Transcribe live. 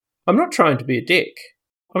I'm not trying to be a dick.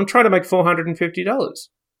 I'm trying to make $450.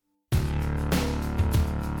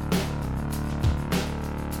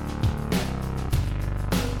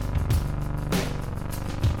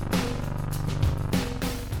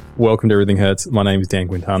 Welcome to Everything Hurts. My name is Dan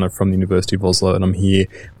Quintana from the University of Oslo, and I'm here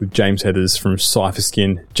with James Heathers from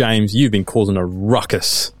Cypherskin. James, you've been causing a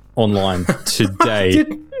ruckus online today.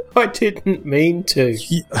 I didn't mean to.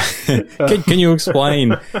 Can you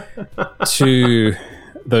explain to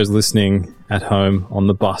those listening at home, on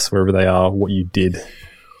the bus, wherever they are, what you did?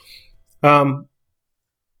 Until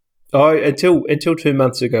 2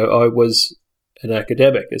 months ago, I was an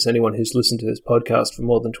academic, as anyone who's listened to this podcast for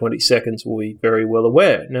more than 20 seconds will be very well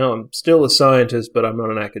aware. Now, I'm still a scientist, but I'm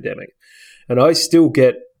not an academic. And I still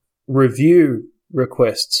get review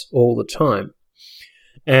requests all the time.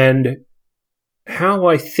 And how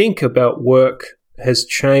I think about work has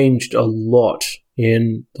changed a lot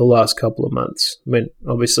in the last couple of months. I mean,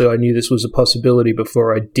 obviously I knew this was a possibility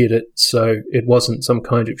before I did it, so it wasn't some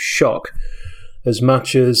kind of shock as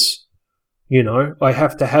much as, you know, I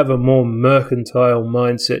have to have a more mercantile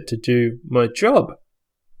mindset to do my job.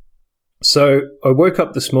 So I woke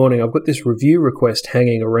up this morning, I've got this review request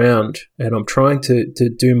hanging around, and I'm trying to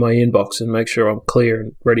do my inbox and make sure I'm clear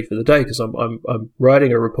and ready for the day, because I'm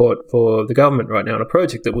writing a report for the government right now on a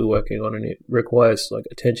project that we're working on, and it requires like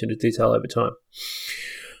attention to detail over time.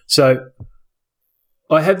 So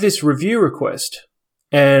I have this review request,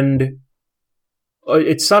 and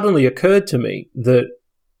it suddenly occurred to me that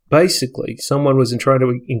basically someone was trying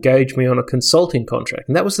to engage me on a consulting contract,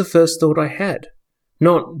 and that was the first thought I had.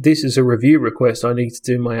 Not, this is a review request, I need to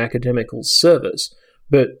do my academical service,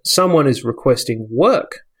 but someone is requesting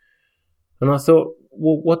work. And I thought,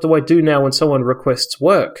 well, what do I do now when someone requests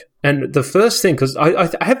work? And the first thing, because I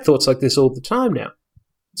have thoughts like this all the time now.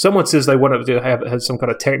 Someone says they want to have some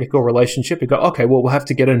kind of technical relationship. You go, okay, well, we'll have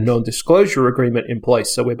to get a non-disclosure agreement in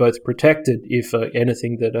place so we're both protected if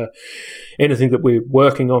anything that we're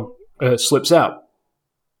working on slips out.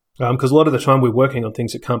 Because a lot of the time we're working on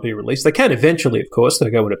things that can't be released. They can eventually, of course.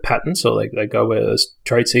 They go into patents, or they go as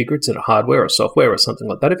trade secrets in hardware or software or something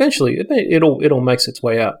like that. Eventually, it all makes its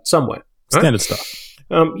way out somewhere. Right? Standard stuff.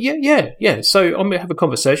 Yeah. So I'm going to have a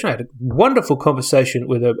conversation. I had a wonderful conversation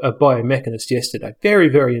with a biomechanist yesterday. Very,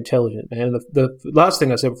 very intelligent man. The last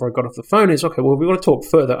thing I said before I got off the phone is, okay, well, we want to talk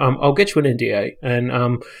further. I'll get you an NDA,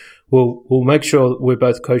 and We'll make sure we're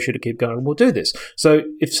both kosher to keep going. We'll do this. So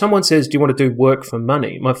if someone says, do you want to do work for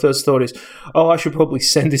money? My first thought is, I should probably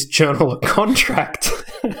send this journal a contract.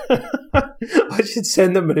 I should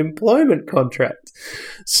send them an employment contract.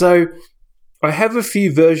 So I have a few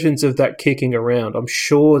versions of that kicking around. I'm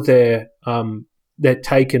sure they're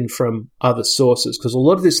taken from other sources, because a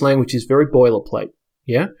lot of this language is very boilerplate.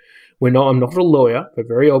 Yeah. I'm not a lawyer for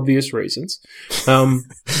very obvious reasons.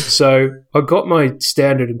 So I got my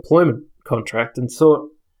standard employment contract and thought,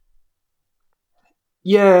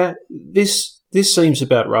 yeah, this seems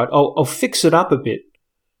about right. I'll fix it up a bit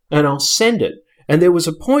and I'll send it. And there was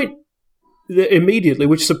a point immediately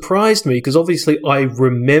which surprised me, because obviously I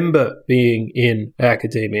remember being in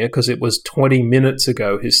academia because it was 20 minutes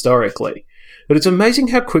ago historically. But it's amazing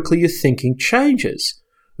how quickly your thinking changes.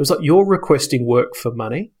 It was like, you're requesting work for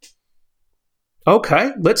money. Okay,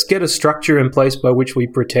 let's get a structure in place by which we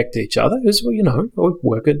protect each other. As well, I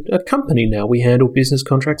work at a company now. We handle business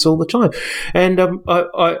contracts all the time. And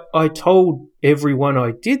I told everyone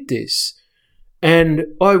I did this, and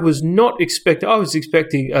I was not expecting. I was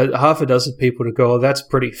expecting half a dozen people to go, "Oh, that's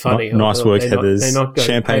pretty funny." Nice work, Heathers.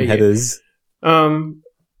 Champagne Heathers.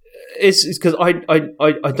 It's because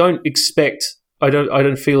I don't expect. I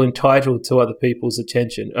don't feel entitled to other people's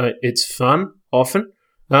attention. It's fun often.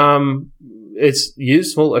 It's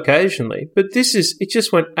useful occasionally, but it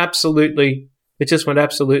just went absolutely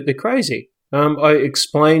crazy. I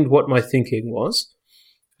explained what my thinking was,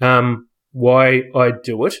 why I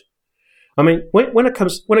do it. I mean, when it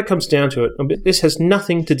comes down to it, this has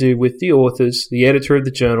nothing to do with the authors, the editor of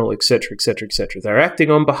the journal, etc., etc., etc. They're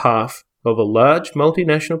acting on behalf of a large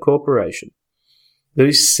multinational corporation that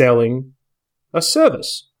is selling a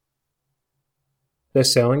service. They're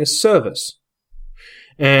selling a service.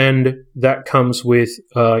 And that comes with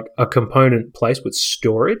a component placed with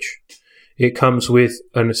storage. It comes with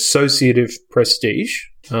an associative prestige,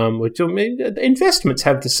 which investments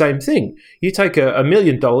have the same thing. You take $1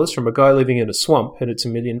 million from a guy living in a swamp, and it's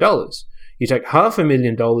 $1 million. You take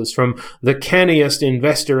 $500,000 from the canniest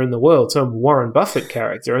investor in the world, some Warren Buffett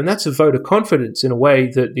character, and that's a vote of confidence in a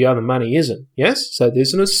way that the other money isn't. Yes? So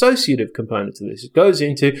there's an associative component to this. It goes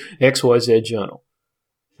into XYZ journal,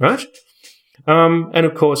 right? And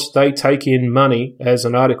of course, they take in money as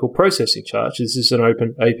an article processing charge. This is an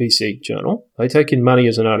open APC journal. They take in money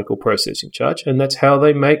as an article processing charge, and that's how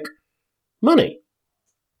they make money.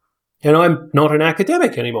 And I'm not an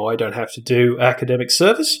academic anymore. I don't have to do academic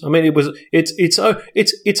service. I mean,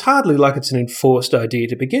 it's hardly like it's an enforced idea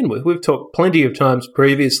to begin with. We've talked plenty of times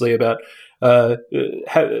previously about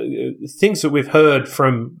things that we've heard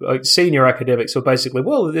from senior academics are basically,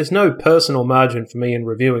 well, there's no personal margin for me in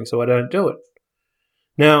reviewing, so I don't do it.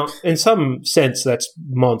 Now, in some sense, that's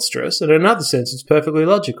monstrous. And in another sense, it's perfectly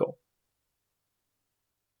logical.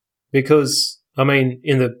 Because, I mean,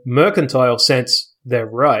 in the mercantile sense, they're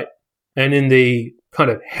right. And in the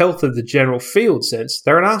kind of health of the general field sense,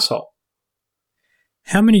 they're an asshole.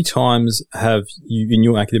 How many times have you, in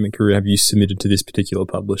your academic career, have you submitted to this particular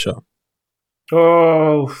publisher?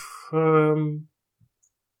 Oh,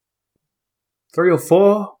 3 or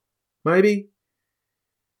 4, maybe.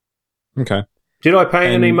 Okay. Did I pay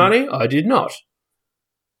any money? I did not.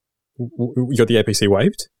 You got the APC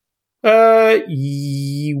waived?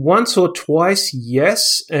 Once or twice,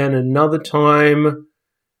 yes. And another time,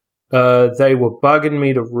 they were bugging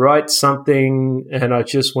me to write something, and I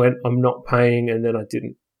just went, I'm not paying, and then I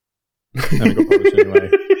didn't. And it got published anyway.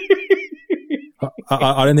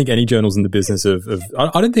 I don't think any journal's in the business of I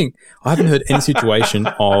haven't heard any situation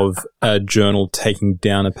of a journal taking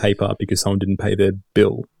down a paper because someone didn't pay their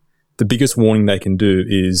bill. The biggest warning they can do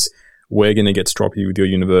is, we're going to get stroppy with your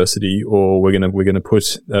university, or we're going to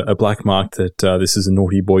put a black mark that this is a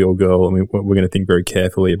naughty boy or girl, and we're going to think very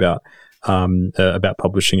carefully about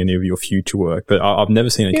publishing any of your future work. But I've never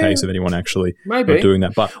seen a case of anyone actually doing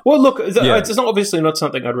that. But well, look, it's obviously not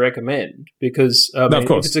something I'd recommend, because if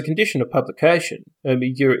it's a condition of publication, I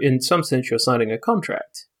mean, in some sense you're signing a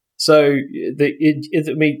contract. So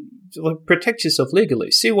protect yourself legally.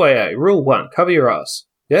 CYA Rule 1: cover your ass.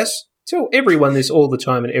 Yes, tell everyone this all the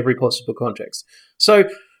time in every possible context. So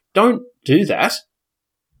don't do that.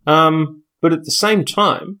 But at the same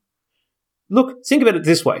time, look, think about it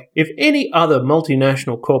this way. If any other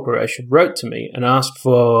multinational corporation wrote to me and asked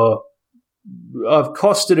for, I've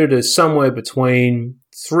costed it as somewhere between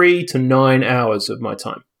 3 to 9 hours of my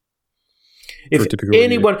time. If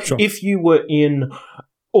anyone, if you were in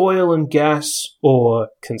oil and gas or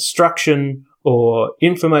construction or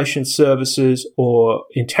information services or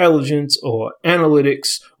intelligence or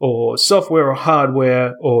analytics or software or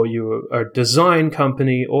hardware, or you're a design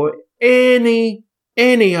company or any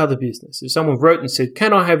other business, if someone wrote and said,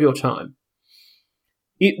 can I have your time?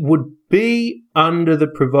 It would be under the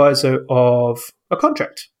proviso of a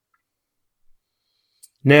contract.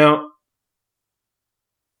 Now,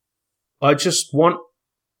 I just want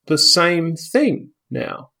the same thing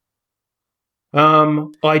now.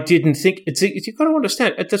 I didn't think you've got to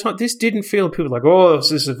understand, at the time, this didn't feel, people like, oh, this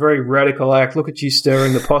is a very radical act. Look at you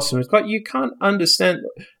stirring the possum. It's like, you can't understand.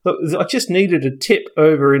 Look, I just needed a tip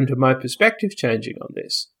over into my perspective changing on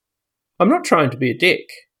this. I'm not trying to be a dick.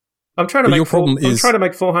 I'm trying to make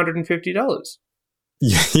 $450.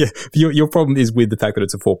 Yeah. Your problem is with the fact that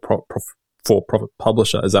it's a for-profit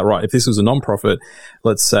publisher. Is that right? If this was a non-profit,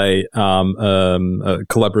 let's say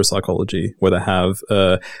Collabora Psychology, where they have,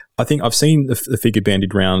 I think I've seen the figure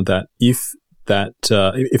bandied around that if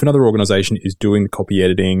another organization is doing the copy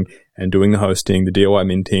editing and doing the hosting, the DOI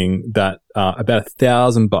minting, that about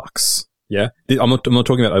 $1,000. Yeah, I'm not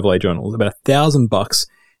talking about overlay journals. About $1,000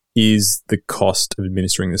 is the cost of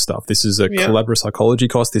administering this stuff. This is a Collabora Psychology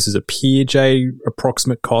cost. This is a PeerJ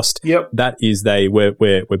approximate cost. Yep. That is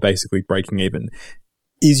we're basically breaking even.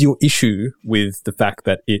 Is your issue with the fact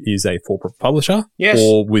that it is a for-profit publisher? Yes.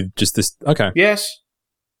 Or with just this? Okay. Yes.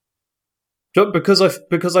 Because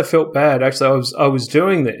I felt bad. Actually, I was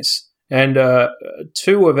doing this, and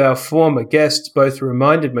 2 of our former guests both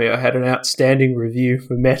reminded me I had an outstanding review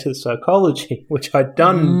for Meta Psychology, which I'd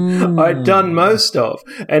done most of,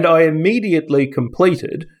 and I immediately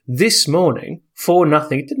completed this morning for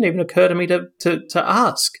nothing. It didn't even occur to me to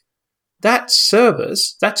ask. That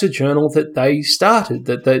service, that's a journal that they started,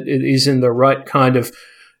 that it is in the right kind of,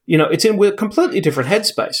 it's in a completely different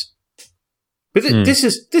headspace. But this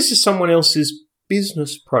is someone else's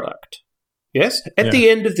business product. Yes? At the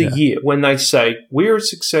end of the year, when they say, we're a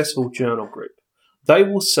successful journal group, they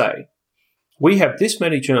will say, we have this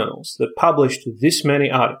many journals that published this many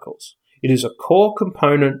articles. It is a core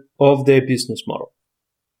component of their business model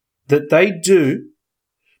that they do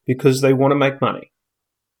because they want to make money.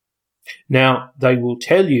 Now, they will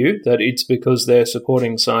tell you that it's because they're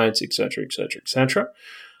supporting science, etc., etc., etc.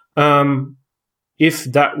 If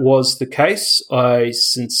that was the case, I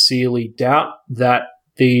sincerely doubt that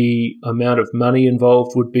the amount of money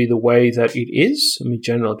involved would be the way that it is. I mean,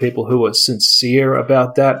 generally, people who are sincere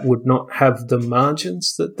about that would not have the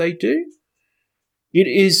margins that they do.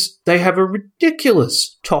 They have a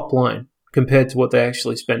ridiculous top line compared to what they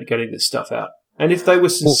actually spent getting this stuff out. And if they were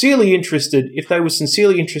sincerely interested in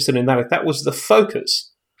that, if that was the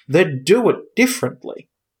focus, they'd do it differently.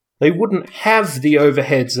 They wouldn't have the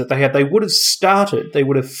overheads that they had. They would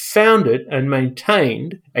have founded and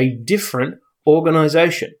maintained a different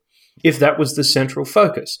organization if that was the central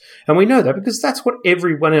focus. And we know that because that's what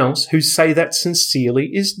everyone else who say that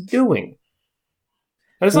sincerely is doing.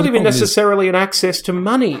 And it's not even necessarily an access to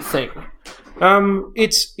money thing.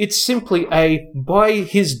 It's simply a by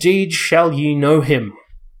his deeds shall ye know him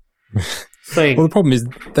thing. Well, the problem is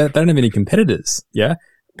they don't have any competitors, yeah?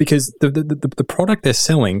 Because the product they're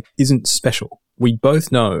selling isn't special. We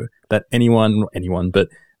both know that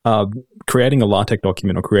creating a LaTeX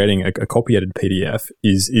document or creating a copy-edited PDF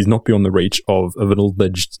is not beyond the reach of an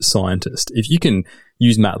alleged scientist. If you can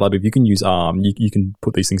use MATLAB, if you can use ARM, you can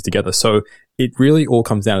put these things together. So it really all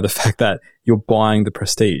comes down to the fact that you're buying the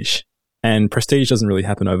prestige. And prestige doesn't really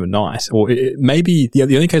happen overnight. Or maybe the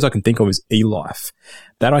only case I can think of is eLife.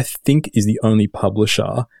 That I think is the only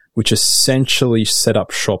publisher which essentially set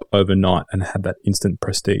up shop overnight and had that instant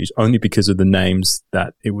prestige, only because of the names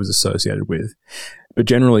that it was associated with. But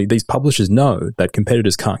generally, these publishers know that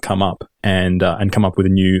competitors can't come up and come up with a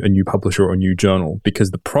new publisher or a new journal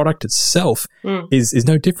because the product itself is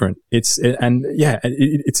no different. It's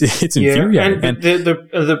infuriating. And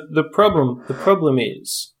the problem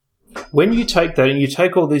is when you take that and you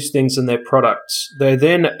take all these things and their products, they're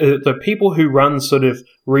then the people who run sort of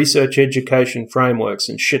research education frameworks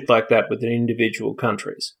and shit like that within individual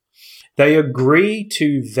countries. They agree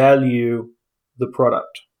to value the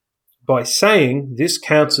product by saying this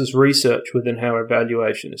counts as research within how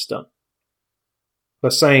evaluation is done. By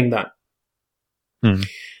saying that.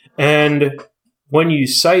 And when you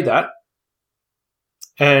say that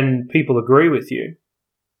and people agree with you,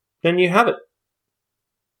 then you have it.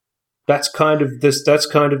 That's kind of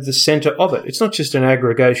the center of it. It's not just an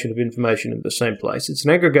aggregation of information in the same place. It's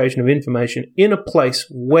an aggregation of information in a place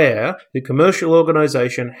where the commercial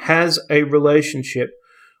organization has a relationship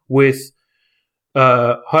with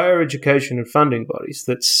higher education and funding bodies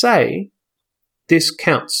that say this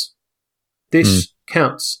counts. This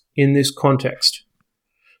counts in this context.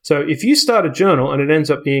 So if you start a journal and it ends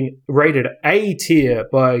up being rated A tier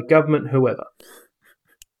by government whoever,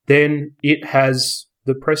 then it has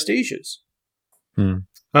the prestiges. The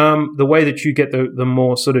way that you get the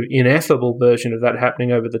more sort of ineffable version of that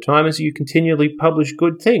happening over the time is you continually publish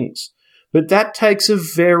good things. But that takes a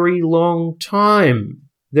very long time.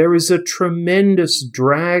 There is a tremendous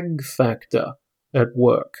drag factor at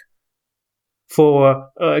work for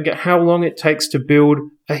how long it takes to build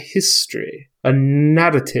a history, a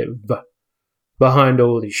narrative behind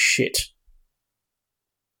all this shit.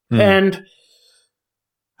 And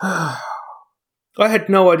I had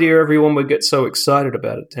no idea everyone would get so excited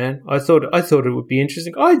about it, Dan. I thought it would be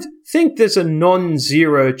interesting. I think there's a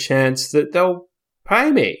non-zero chance that they'll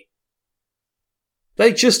pay me.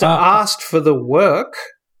 They just asked for the work.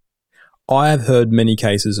 I have heard many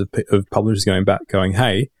cases of publishers going,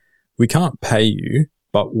 hey, we can't pay you,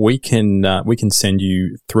 but we can send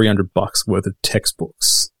you $300 worth of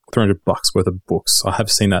textbooks, $300 worth of books. I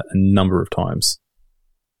have seen that a number of times.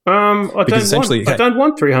 I don't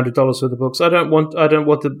want $300 worth of books. I don't want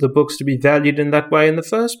the books to be valued in that way in the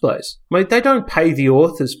first place. I mean, they don't pay the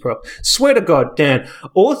authors properly. Swear to God, Dan,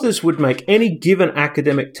 authors would make any given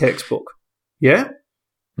academic textbook. Yeah?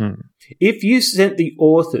 If you sent the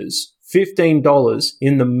authors $15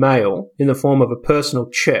 in the mail in the form of a personal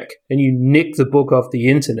check and you nick the book off the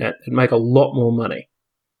internet, it'd make a lot more money.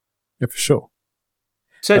 Yeah, for sure.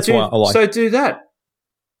 So do that.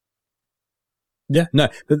 Yeah, no.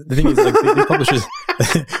 The thing is, like,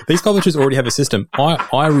 these publishers already have a system. I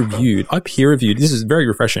peer reviewed. This is very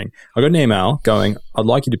refreshing. I got an email going, "I'd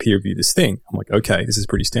like you to peer review this thing." I'm like, "Okay, this is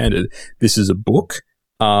pretty standard. This is a book,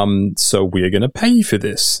 so we're going to pay you for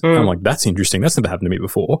this." I'm like, "That's interesting. That's never happened to me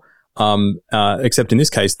before." Except in this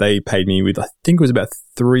case, they paid me with, I think it was about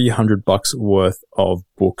 $300 worth of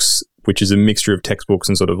books, which is a mixture of textbooks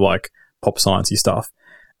and sort of like pop sciencey stuff,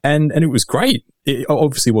 and it was great. It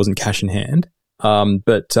obviously wasn't cash in hand.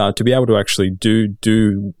 But to be able to actually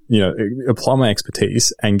apply my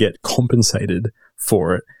expertise and get compensated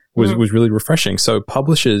for it was really refreshing. So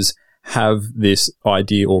publishers have this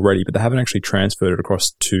idea already, but they haven't actually transferred it across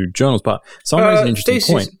to journals. But someone raised an interesting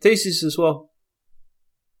point. Thesis as well.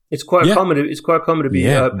 It's quite common. It's quite common to be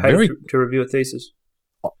paid to review a thesis.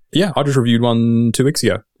 Yeah, I just reviewed one 2 weeks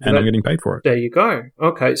ago, and I'm getting paid for it. There you go.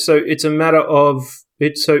 Okay, so it's a matter of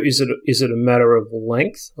it. So is it a matter of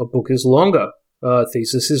length? A book is longer. A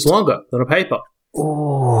thesis is longer than a paper.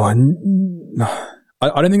 Oh, I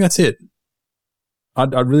don't think that's it. I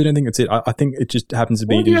really don't think that's it. I think it just happens to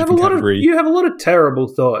be a different category. You have a lot of terrible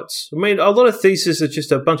thoughts. I mean, a lot of theses are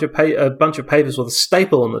just a bunch of papers with a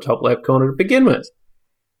staple on the top left corner to begin with.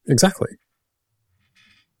 Exactly.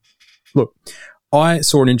 Look, I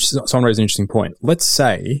saw someone raise an interesting point. Let's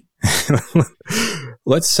say,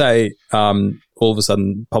 all of a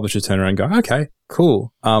sudden publishers turn around and go, okay,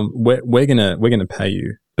 cool. We're gonna pay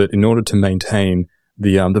you, but in order to maintain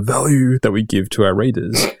the value that we give to our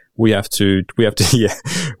readers, we have to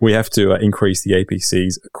increase the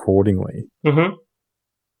APCs accordingly. Mm-hmm.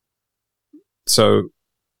 So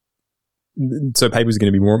papers are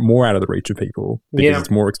going to be more out of the reach of people because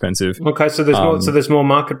it's more expensive. Okay, so there's more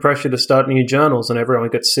market pressure to start new journals, and everyone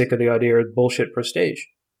gets sick of the idea of bullshit prestige.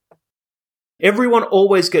 Everyone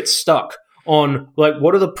always gets stuck on, like,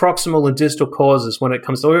 what are the proximal and distal causes when it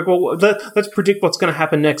comes to, well, let's predict what's going to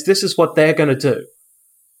happen next. This is what they're going to do.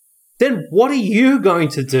 Then what are you going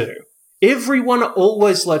to do? Everyone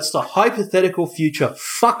always lets the hypothetical future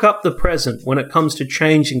fuck up the present when it comes to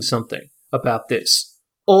changing something about this.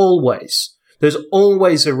 Always. There's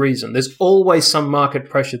always a reason. There's always some market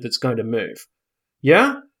pressure that's going to move.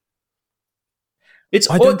 Yeah?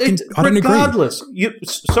 I don't regardless. agree.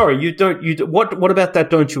 What about that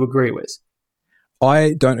don't you agree with?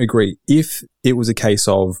 I don't agree. If it was a case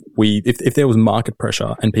of if there was market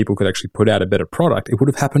pressure and people could actually put out a better product, it would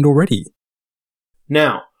have happened already.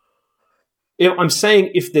 Now, I'm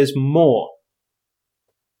saying if there's more.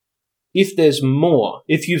 If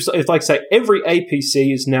like say every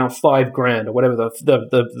APC is now $5,000 or whatever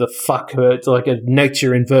the fuck like a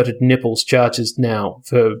Nature Inverted Nipples charges now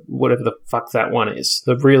for whatever the fuck that one is,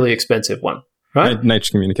 the really expensive one, right?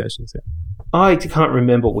 Nature Communications, yeah. I can't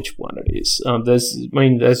remember which one it is.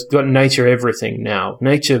 There's got Nature everything now.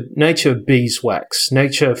 Nature beeswax,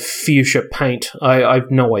 Nature fuchsia paint.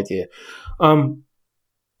 I've no idea.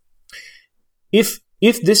 If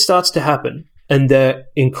this starts to happen, and they're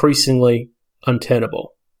increasingly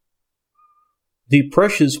untenable, the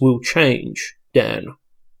pressures will change, Dan.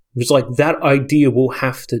 It's like that idea will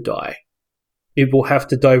have to die. It will have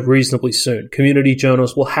to die reasonably soon. Community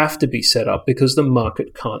journals will have to be set up because the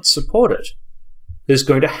market can't support it. There's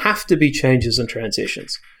going to have to be changes and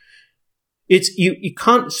transitions. You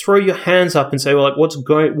can't throw your hands up and say, well, like,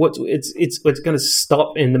 it's going to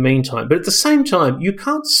stop in the meantime. But at the same time, you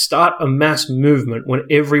can't start a mass movement when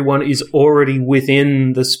everyone is already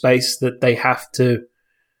within the space that they have to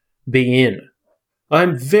be in.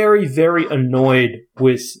 I'm very, very annoyed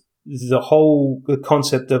with the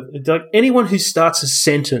concept of, like, anyone who starts a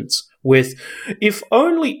sentence with, if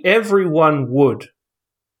only everyone would.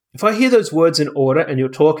 If I hear those words in order and you're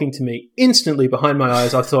talking to me, instantly behind my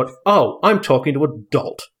eyes, I thought, oh, I'm talking to a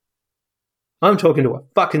dolt. I'm talking to a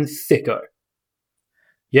fucking thicko.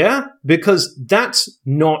 Yeah? Because that's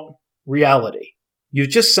not reality. You're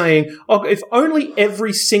just saying, oh, if only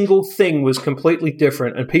every single thing was completely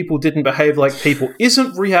different and people didn't behave like people,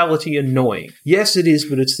 isn't reality annoying? Yes, it is,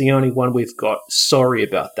 but it's the only one we've got. Sorry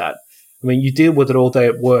about that. I mean, you deal with it all day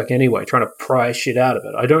at work anyway, trying to pry shit out of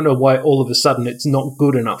it. I don't know why all of a sudden it's not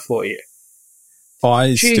good enough for you.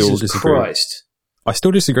 Jesus Christ. I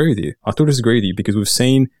still disagree with you because we've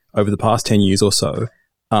seen over the past 10 years or so,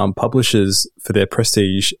 publishers for their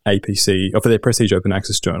prestige APC or for their prestige open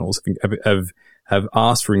access journals have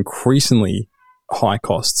asked for increasingly high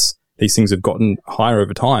costs. These things have gotten higher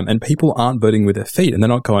over time, and people aren't voting with their feet, and they're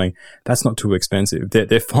not going, that's not too expensive.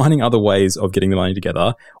 They're finding other ways of getting the money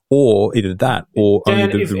together, or either that or Dan,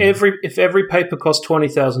 if every paper cost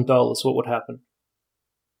 $20,000, what would happen?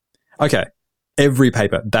 Okay, every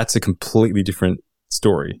paper, that's a completely different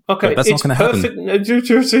story. Okay, but that's not going to happen.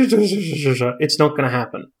 It's not going to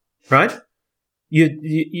happen, right?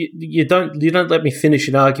 You don't let me finish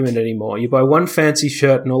an argument anymore. You buy one fancy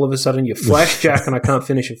shirt and all of a sudden you flash Jack and I can't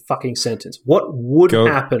finish a fucking sentence. What would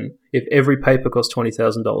happen if every paper cost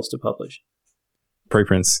 $20,000 to publish?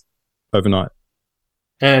 Preprints overnight.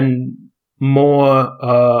 And more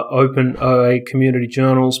open OA community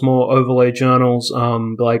journals, more overlay journals,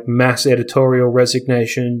 like mass editorial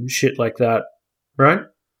resignation, shit like that, right?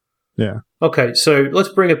 Yeah. Okay, so let's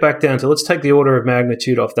bring it back down to, let's take the order of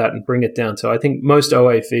magnitude off that and bring it down to, I think most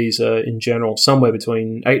OA fees are in general somewhere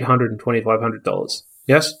between $800 and $2,500.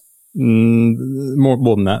 Yes?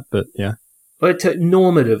 More than that, but yeah. But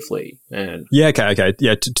normatively, man. Yeah, okay.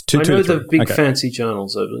 Yeah, I know the big fancy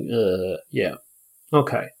journals are, yeah.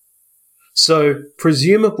 Okay. So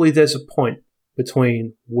presumably there's a point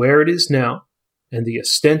between where it is now and the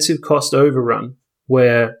extensive cost overrun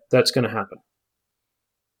where that's going to happen.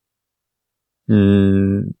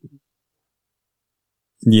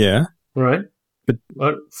 Yeah. Right? But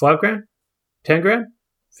what, 5 grand? 10 grand?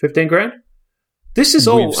 15 grand? This is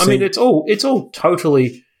all, I mean, it's all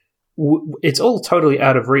totally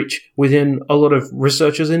out of reach within a lot of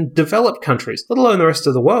researchers in developed countries, let alone the rest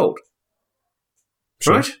of the world.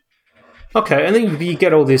 Sure. Right? Okay, and then you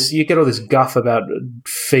get all this guff about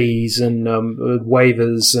fees and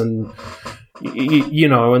waivers and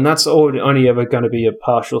and that's only ever going to be a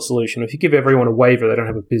partial solution. If you give everyone a waiver, they don't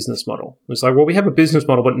have a business model. It's like, well, we have a business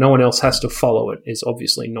model, but no one else has to follow it. It's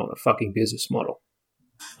obviously not a fucking business model.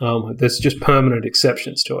 There's just permanent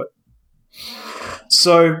exceptions to it.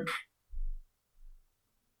 So,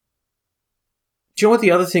 do you know what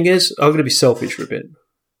the other thing is? I'm going to be selfish for a bit.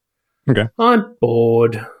 Okay. I'm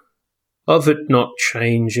bored of it not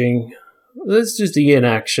changing. This is the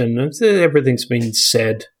inaction. Everything's been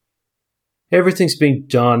said. Everything's been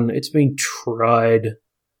done. It's been tried.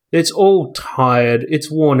 It's all tired.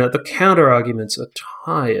 It's worn out. The counter-arguments are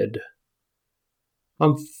tired.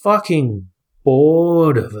 I'm fucking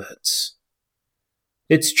bored of it.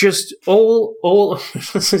 It's just all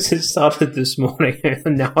it started this morning,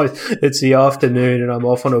 and now it's the afternoon, and I'm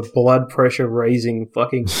off on a blood pressure raising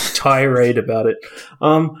fucking tirade about it.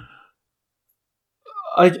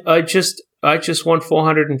 I just want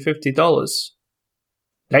 $450.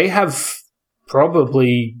 They have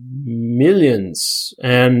probably millions,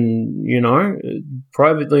 and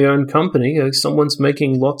privately owned company. Someone's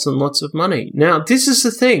making lots and lots of money. Now, this is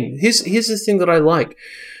the thing. Here's the thing that I like.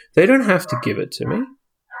 They don't have to give it to me.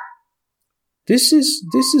 This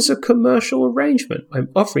is a commercial arrangement I'm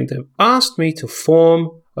offering them. Asked me to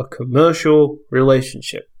form a commercial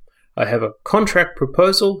relationship. I have a contract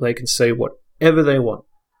proposal. They can say whatever they want.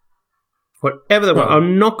 Whatever they want.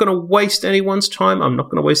 I'm not going to waste anyone's time. I'm not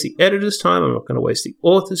going to waste the editor's time. I'm not going to waste the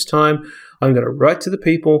author's time. I'm going to write to the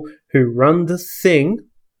people who run the thing.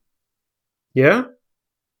 Yeah?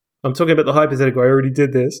 I'm talking about the hypothetical. I already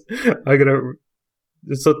did this. I'm going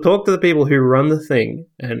to talk to the people who run the thing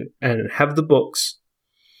and have the books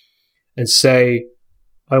and say,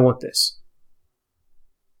 I want this.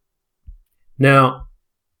 Now,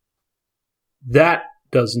 that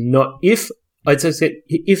does not... If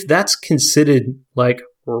that's considered like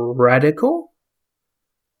radical,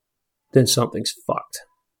 then something's fucked.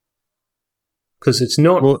 Because it's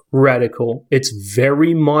not radical, it's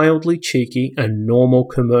very mildly cheeky and normal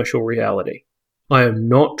commercial reality. I am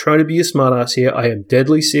not trying to be a smartass here. I am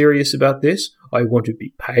deadly serious about this. I want to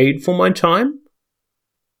be paid for my time.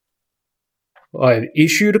 I have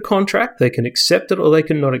issued a contract. They can accept it or they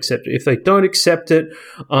can not accept it. If they don't accept it,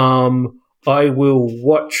 I will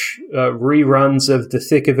watch reruns of The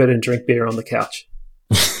Thick of It and drink beer on the couch.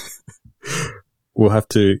 We'll have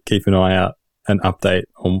to keep an eye out and update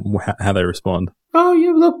on how they respond. Oh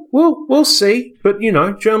yeah, look, we'll see. But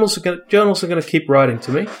journals are going to keep writing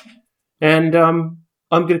to me, and I'm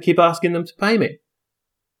going to keep asking them to pay me.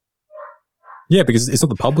 Yeah, because it's not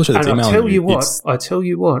the publisher that's emailing you. I tell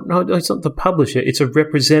you what. No, it's not the publisher. It's a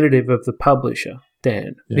representative of the publisher,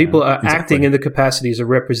 Dan. Yeah, people are acting in the capacity as a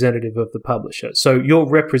representative of the publisher. So your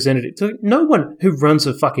representative... So no one who runs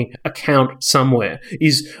a fucking account somewhere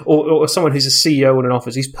is... Or someone who's a CEO in an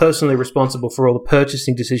office, he's personally responsible for all the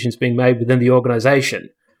purchasing decisions being made within the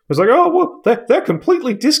organization. It's like, oh, well, they're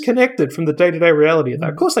completely disconnected from the day-to-day reality of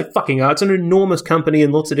that. Of course they fucking are. It's an enormous company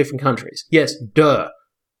in lots of different countries. Yes, duh.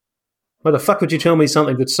 Why the fuck would you tell me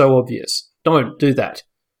something that's so obvious? Don't do that.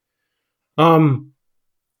 I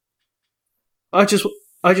just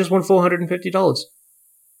want $450.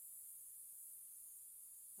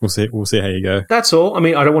 We'll see how you go. That's all. I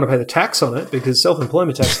mean, I don't want to pay the tax on it because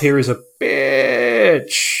self-employment tax here is a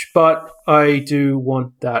bitch, but I do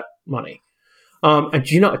want that money. And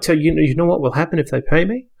I tell you, you know what will happen if they pay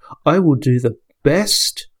me? I will do the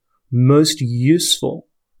best, most useful,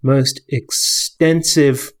 most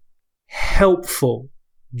extensive, helpful,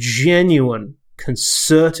 genuine,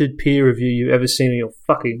 concerted peer review you've ever seen in your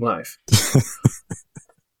fucking life.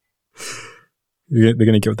 They're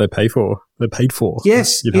going to get what they pay for. They're paid for.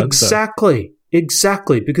 Yes, exactly. So.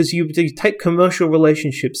 Exactly. Because you take commercial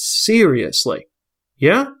relationships seriously.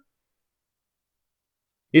 Yeah?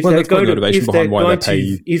 If they're going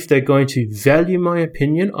to value my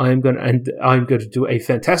opinion, I'm going to do a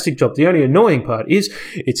fantastic job. The only annoying part is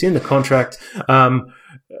it's in the contract.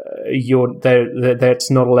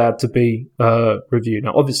 That's not allowed to be reviewed.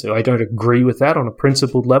 Now, obviously, I don't agree with that on a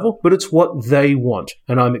principled level, but it's what they want,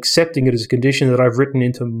 and I'm accepting it as a condition that I've written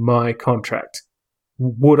into my contract.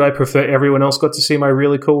 Would I prefer everyone else got to see my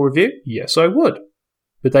really cool review? Yes, I would.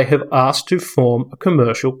 But they have asked to form a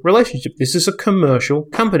commercial relationship. This is a commercial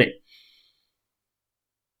company,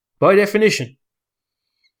 by definition.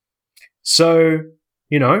 So,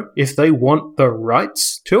 if they want the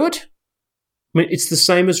rights to it, it's the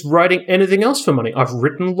same as writing anything else for money. I've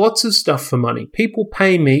written lots of stuff for money. People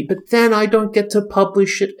pay me, but then I don't get to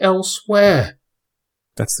publish it elsewhere.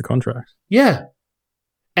 That's the contract. Yeah.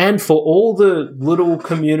 And for all the little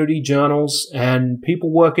community journals and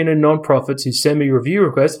people working in non-profits who send me review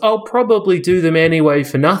requests, I'll probably do them anyway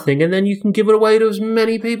for nothing, and then you can give it away to as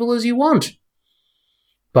many people as you want.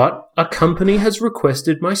 But a company has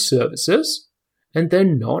requested my services, and they're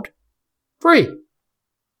not free.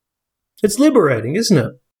 It's liberating, isn't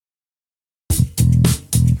it?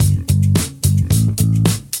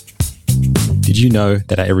 Did you know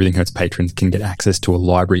that our Everything Hurts patrons can get access to a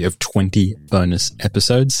library of 20 bonus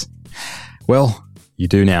episodes? Well, you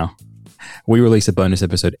do now. We release a bonus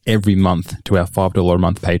episode every month to our $5 a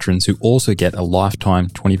month patrons, who also get a lifetime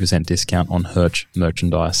 20% discount on Hurch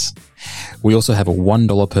merchandise. We also have a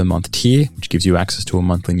 $1 per month tier, which gives you access to a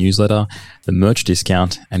monthly newsletter, the merch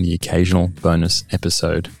discount, and the occasional bonus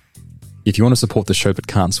episode. If you want to support the show but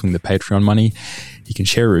can't swing the Patreon money, you can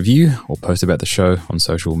share a review or post about the show on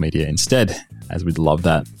social media instead, as we'd love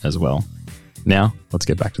that as well. Now, let's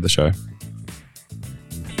get back to the show.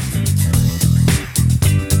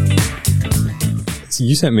 So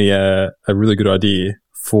you sent me a really good idea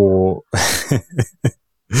for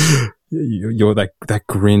your that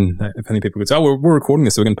grin. If any people could say, "Oh, we're recording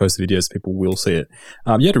this, so we're going to post the videos, so people will see it."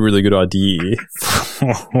 You had a really good idea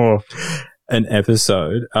for an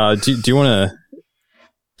episode. Do you want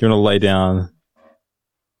to lay down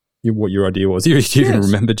what your idea was? Do you even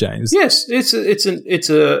remember, James? Yes, it's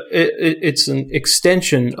an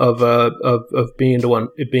extension of being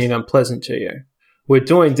unpleasant to you. We're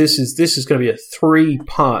doing this is going to be a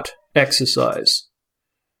 3-part exercise.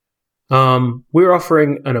 We're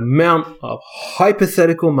offering an amount of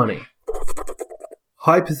hypothetical money,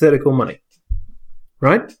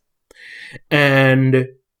 right? And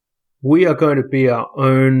we are going to be our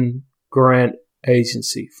own grant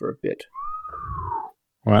agency for a bit.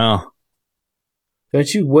 Wow.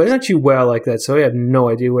 Don't you wow like that? So I have no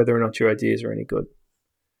idea whether or not your ideas are any good.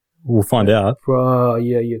 We'll find out. Oh,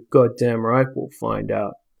 yeah, you're goddamn right. We'll find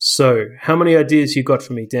out. So, how many ideas you got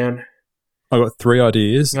for me, Dan? I got 3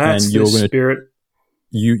 ideas. That's and the spirit.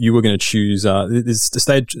 You were going to choose this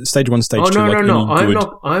stage 1, stage 2. No.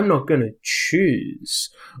 I'm not going to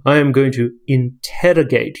choose. I am going to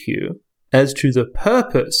interrogate you as to the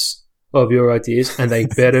purpose of your ideas, and they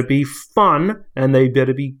better be fun, and they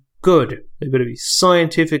better be good. They better be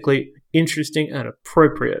scientifically interesting and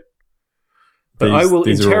appropriate. But I will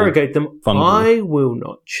interrogate them. I will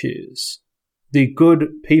not choose. The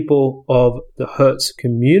good people of the Hertz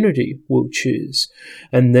community will choose.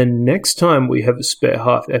 And then next time we have a spare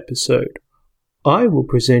half episode, I will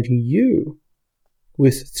present you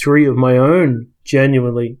with 3 of my own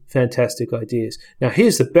genuinely fantastic ideas. Now,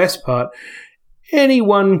 here's the best part.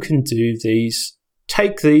 Anyone can do these.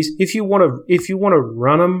 Take these. If you want to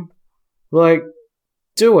run them,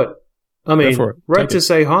 do it. I mean, right to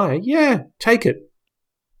say hi. Yeah, take it.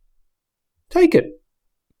 Take it.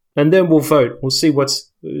 And then we'll vote. We'll see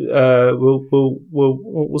what's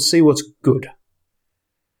we'll see what's good.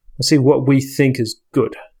 We'll see what we think is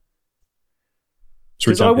good.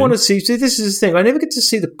 Because I want to see. See, this is the thing. I never get to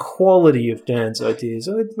see the quality of Dan's ideas.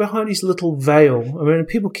 Behind his little veil. I mean,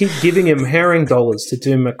 people keep giving him herring dollars to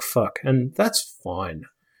do McFuck, and that's fine.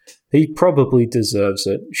 He probably deserves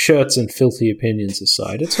it. Shirts and filthy opinions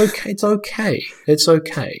aside, it's okay. It's okay. It's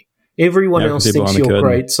okay. Everyone else thinks you're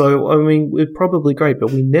great, so I mean, we're probably great,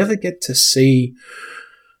 but we never get to see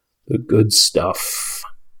the good stuff.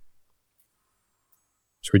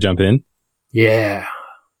 Should we jump in? Yeah.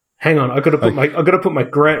 Hang on, I got to put my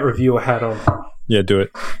grant reviewer hat on. Yeah, do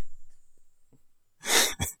it.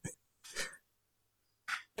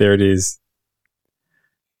 There it is.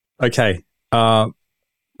 Okay.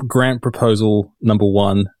 Grant proposal number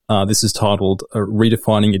 1. This is titled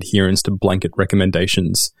Redefining Adherence to Blanket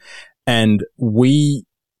Recommendations. And we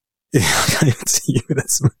know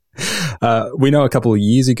a couple of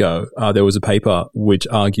years ago, there was a paper which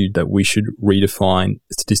argued that we should redefine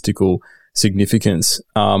statistical significance,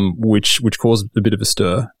 which caused a bit of a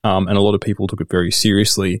stir, and a lot of people took it very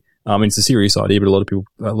seriously. It's a serious idea, but a lot of people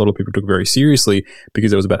took it very seriously because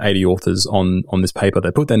there was about 80 authors on this paper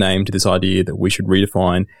that put their name to this idea that we should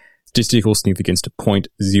redefine statistical significance to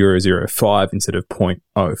 0.005 instead of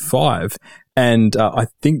 0.05. And I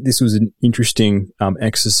think this was an interesting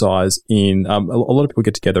exercise in a lot of people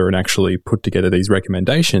get together and actually put together these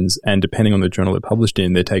recommendations, and depending on the journal they're published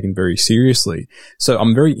in, they're taken very seriously. So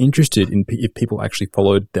I'm very interested in if people actually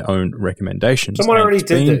followed their own recommendations. Someone already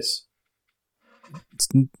did this.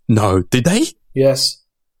 No, did they? Yes.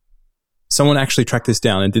 Someone actually tracked this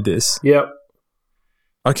down and did this? Yep.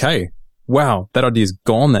 Okay. Wow, that idea's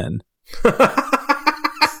gone then.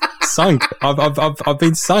 Sunk. I've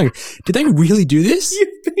been sunk. Did they really do this?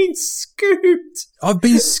 You've been scooped. I've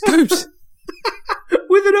been scooped.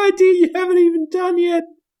 With an idea you haven't even done yet.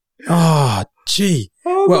 Oh, gee.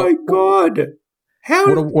 Oh, well, my God. How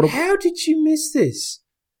how did you miss this?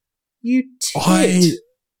 You tit.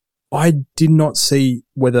 I did not see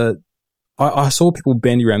whether... I saw people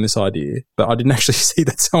bandy around this idea, but I didn't actually see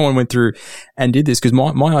that someone went through and did this, because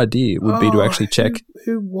my idea would be to actually check...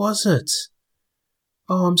 Who was it?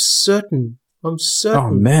 Oh, I'm certain. Oh,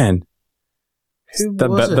 man. Who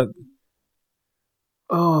was it?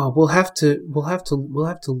 Oh, we'll have to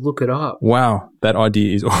look it up. Wow, that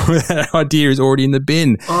idea is already in the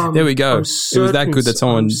bin. There we go. It was that good that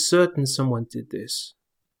someone... I'm certain someone did this.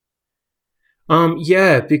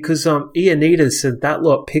 Yeah, because Ioannidis said that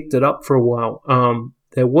lot picked it up for a while.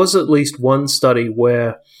 There was at least one study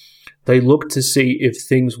where they looked to see if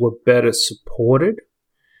things were better supported,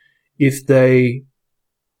 if they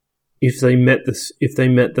met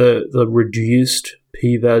the reduced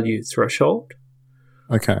p-value threshold.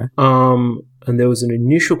 Okay. And there was an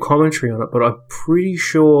initial commentary on it, but I'm pretty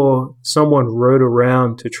sure someone wrote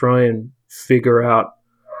around to try and figure out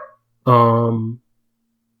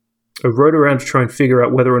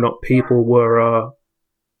whether or not people were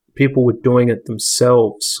doing it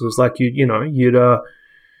themselves. It was like you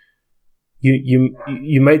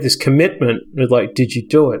made this commitment, like, did you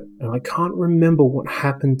do it? And I can't remember what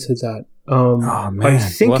happened to that. Oh man, I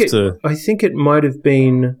think it might have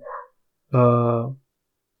been. I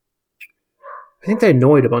think they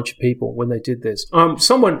annoyed a bunch of people when they did this.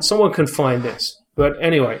 Someone can find this, but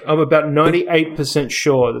anyway, I'm about 98%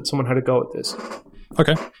 sure that someone had a go at this.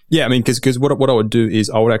 Okay. Yeah, I mean, because what I would do is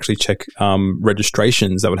I would actually check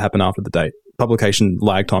registrations that would happen after the date. Publication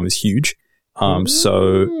lag time is huge. But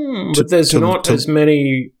there's not as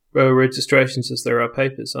many registrations as there are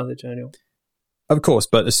papers, are there, Daniel? Of course,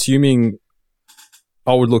 but assuming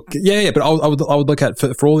I would look... Yeah, but I would look at,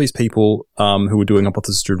 for all these people who were doing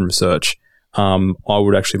hypothesis-driven research, I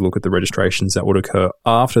would actually look at the registrations that would occur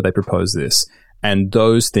after they propose this. And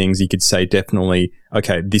those things you could say definitely,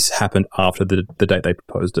 okay, this happened after the date they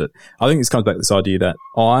proposed it. I think this comes back to this idea that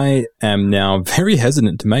I am now very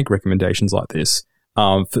hesitant to make recommendations like this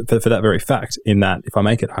for that very fact, in that if I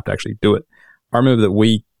make it, I have to actually do it. I remember that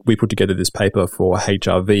we put together this paper for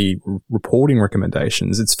HRV reporting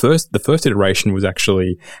recommendations. The first iteration was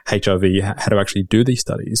actually HRV, how to actually do these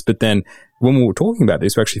studies. But then when we were talking about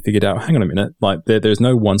this, we actually figured out, hang on a minute, like there's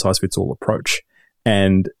no one-size-fits-all approach.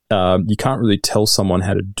 And you can't really tell someone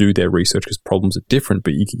how to do their research because problems are different,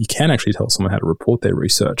 but you can actually tell someone how to report their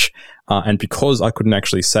research. And because I couldn't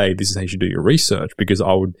actually say this is how you should do your research, because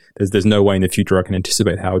there's no way in the future I can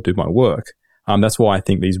anticipate how I would do my work. That's why I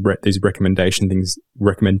think these recommendations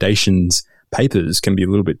papers can be a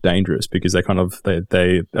little bit dangerous, because they kind of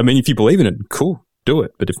they I mean, if you believe in it, cool, do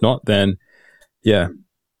it. But if not, then yeah,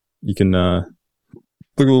 you can look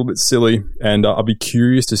a little bit silly, and I'll be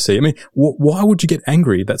curious to see. I mean, why would you get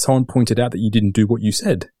angry that someone pointed out that you didn't do what you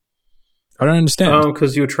said? I don't understand.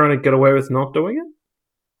 Because you were trying to get away with not doing it?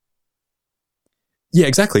 Yeah,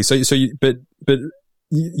 exactly. So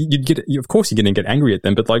you'd get, of course you're going to get angry at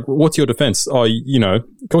them, but like, what's your defense? Oh,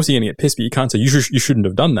 of course you're going to get pissed, but you can't say you shouldn't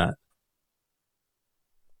have done that.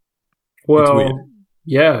 Well,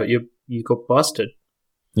 yeah, you got busted.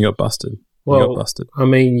 You got busted. Well, I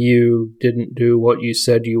mean, you didn't do what you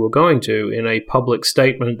said you were going to in a public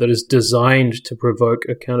statement that is designed to provoke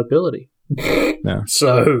accountability. Yeah.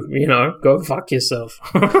 So, go fuck yourself.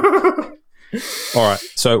 All right,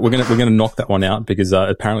 so we're gonna knock that one out because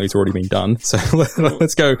apparently it's already been done. So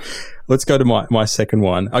let's go to my second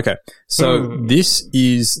one. Okay, so this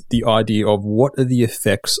is the idea of what are the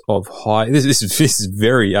effects of high. This is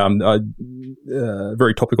very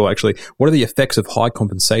very topical actually. What are the effects of high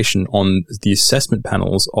compensation on the assessment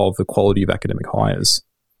panels of the quality of academic hires?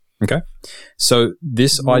 Okay, so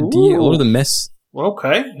this idea, a lot of the mess.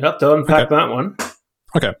 Okay, you have to unpack that one.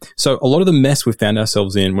 Okay, so a lot of the mess we've found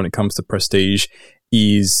ourselves in when it comes to prestige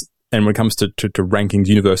and when it comes to rankings,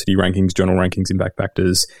 university rankings, journal rankings, impact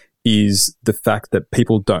factors, is the fact that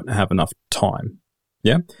people don't have enough time.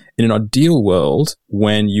 Yeah? In an ideal world,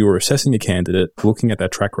 when you were assessing a candidate, looking at their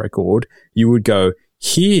track record, you would go,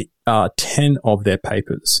 here are 10 of their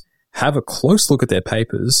papers. have a close look at their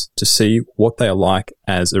papers to see what they are like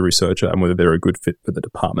as a researcher and whether they're a good fit for the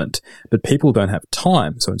department. But people don't have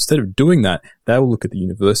time. So instead of doing that, they will look at the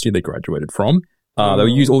university they graduated from. They'll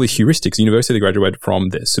use all these heuristics, the university they graduated from,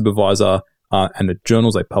 their supervisor, and the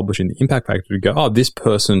journals they publish in the impact factor to go, this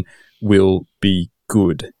person will be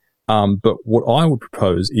good. But what I would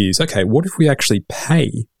propose is, okay, what if we actually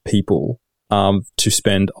pay people to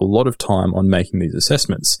spend a lot of time on making these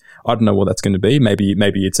assessments? I don't know what that's going to be. Maybe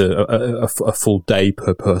it's a full day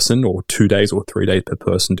per person, or 2 days or 3 days per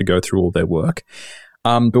person to go through all their work.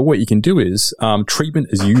 But what you can do is treatment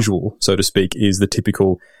as usual, so to speak, is the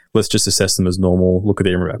typical, let's just assess them as normal, look at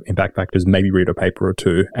their impact factors, maybe read a paper or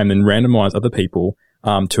two, and then randomize other people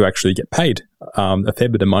to actually get paid a fair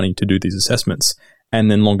bit of money to do these assessments. And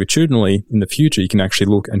then longitudinally, in the future, you can actually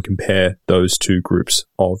look and compare those two groups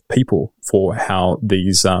of people for how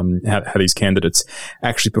these how these candidates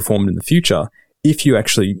actually performed in the future. If you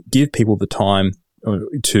actually give people the time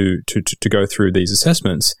to go through these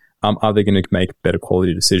assessments, are they going to make better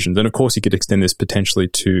quality decisions? And of course, you could extend this potentially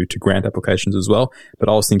to grant applications as well. But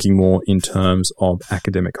I was thinking more in terms of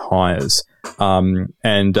academic hires. So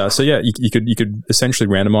you could essentially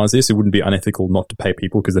randomize this. It wouldn't be unethical not to pay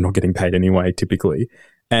people because they're not getting paid anyway, typically.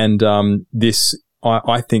 And this,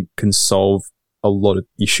 I think, can solve a lot of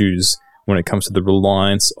issues when it comes to the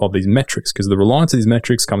reliance of these metrics, because the reliance of these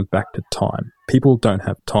metrics comes back to time. People don't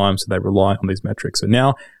have time, so they rely on these metrics. So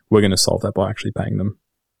now we're going to solve that by actually paying them.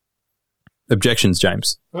 Objections,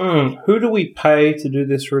 James? Who do we pay to do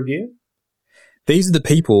this review? These are the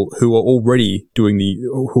people who are already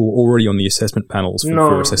on the assessment panels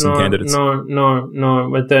for assessing candidates. No.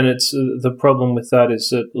 But then it's the problem with that is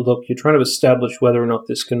that, look, you're trying to establish whether or not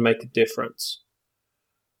this can make a difference.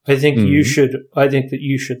 I think that you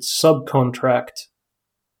should subcontract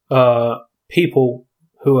people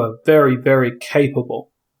who are very, very capable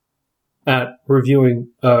at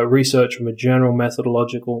reviewing research from a general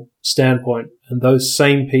methodological standpoint, and those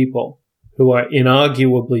same people who are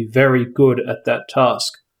inarguably very good at that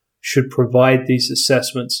task should provide these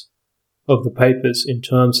assessments of the papers in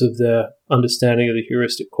terms of their understanding of the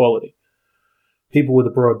heuristic quality. People with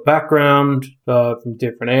a broad background from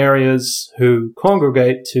different areas who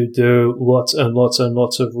congregate to do lots and lots and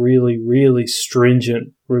lots of really, really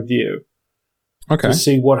stringent review. Okay. To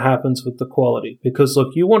see what happens with the quality. Because,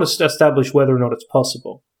 look, you want to establish whether or not it's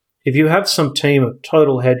possible. If you have some team of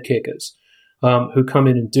total head kickers who come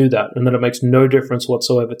in and do that, and then it makes no difference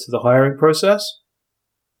whatsoever to the hiring process,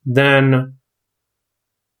 then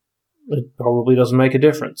it probably doesn't make a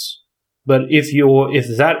difference. But if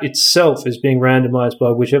that itself is being randomized by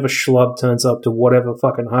whichever schlub turns up to whatever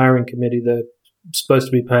fucking hiring committee they're supposed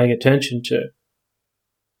to be paying attention to,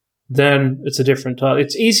 then it's a different type.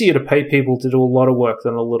 It's easier to pay people to do a lot of work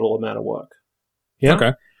than a little amount of work. Yeah.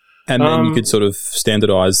 Okay. And then you could sort of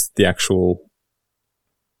standardize the actual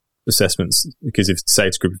assessments, because if, say,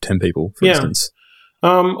 it's a group of 10 people, for instance.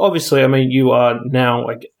 Obviously, I mean, you are now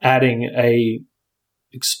adding a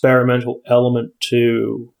experimental element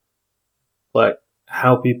to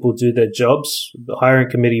how people do their jobs. The hiring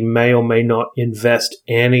committee may or may not invest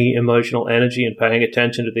any emotional energy in paying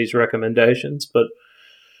attention to these recommendations, but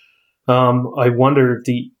I wonder if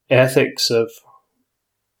the ethics of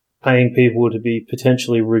paying people to be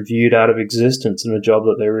potentially reviewed out of existence in a job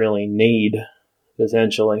that they really need,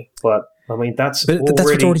 potentially. But, I mean, that's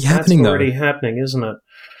already happening, isn't it?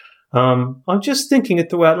 I'm just thinking it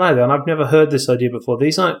through out loud, and I've never heard this idea before.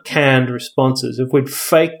 These aren't canned responses. If we'd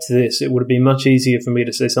faked this, it would have been much easier for me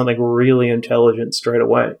to say something really intelligent straight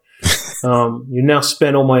away. You now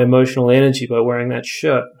spent all my emotional energy by wearing that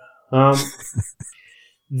shirt.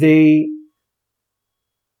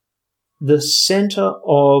 The center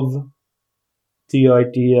of the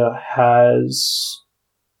idea has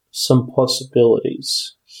some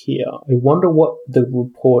possibilities here. I wonder what the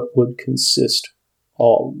report would consist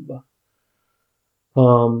of.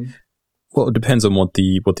 Well, it depends on what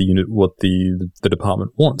the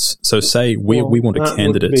department wants. So, say we want a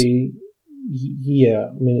candidate. It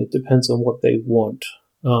depends on what they want.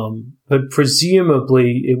 But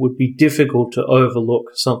presumably it would be difficult to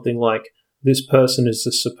overlook something like this person is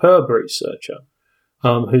a superb researcher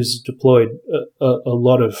who's deployed a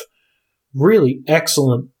lot of really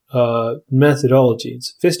excellent methodology and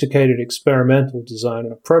sophisticated experimental design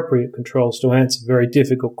and appropriate controls to answer very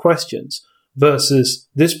difficult questions, versus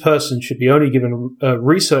this person should be only given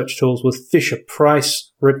research tools with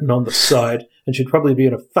Fisher-Price written on the side and should probably be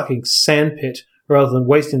in a fucking sandpit rather than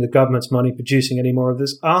wasting the government's money producing any more of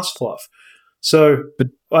this arse fluff. So but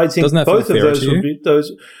I think both of those would be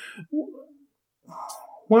those.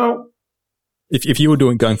 Well, If you were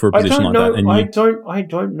going for a position like that, and I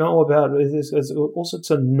don't know about it. There's all sorts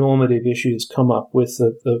of normative issues come up with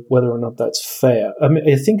the whether or not that's fair. I mean,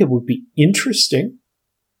 I think it would be interesting.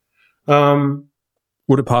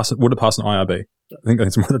 Would it pass an IRB? I think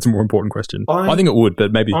that's a more important question. I think it would,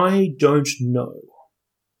 but maybe I don't know.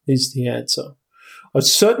 Is the answer?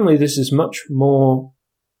 Certainly, this is much more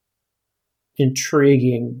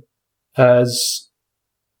intriguing as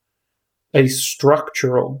a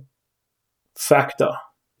structural factor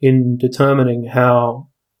in determining how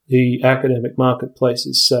the academic marketplace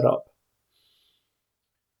is set up.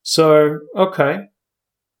 So, okay,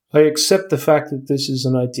 I accept the fact that this is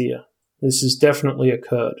an idea. This has definitely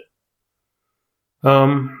occurred.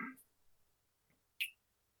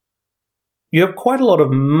 You have quite a lot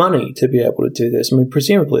of money to be able to do this. I mean,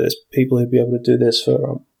 presumably there's people who'd be able to do this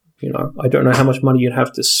for, I don't know how much money you'd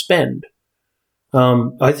have to spend.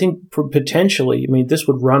 I think potentially, this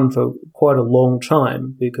would run for quite a long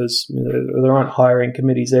time because there aren't hiring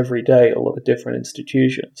committees every day at a lot of different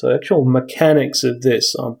institutions. So actual mechanics of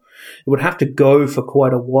this, it would have to go for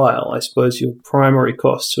quite a while. I suppose your primary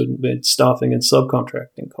costs would be staffing and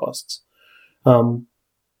subcontracting costs,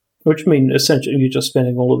 which mean essentially you're just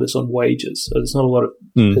spending all of this on wages. So there's not a lot of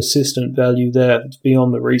persistent value there. It's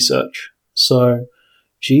beyond the research. So,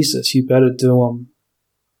 Jesus, you better do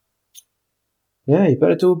you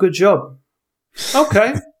better do a good job.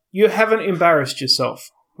 Okay, you haven't embarrassed yourself.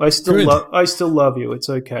 I still love you. It's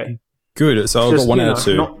okay. Good. So I've got 1 out of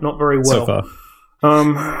 2. Not very well so far.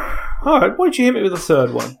 All right. Why don't you hit me with a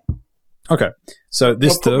third one? Okay. So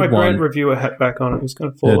this third one. I'll put my grant reviewer hat back on. It was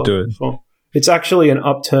going to fall off. Do it. It's actually an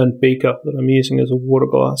upturned beaker that I'm using as a water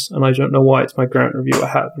glass, and I don't know why it's my grant reviewer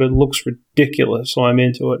hat, but it looks ridiculous, so I'm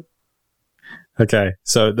into it. Okay.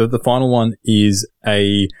 So the final one is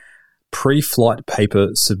a pre-flight paper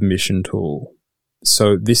submission tool.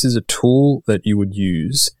 So this is a tool that you would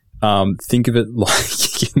use. Think of it like,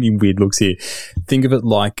 give me weird looks here. Think of it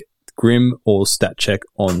like Grim or StatCheck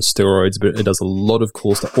on steroids, but it does a lot of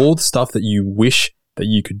cool stuff. All the stuff that you wish that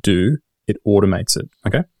you could do, it automates it.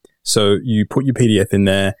 Okay. So you put your PDF in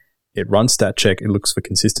there, it runs StatCheck, it looks for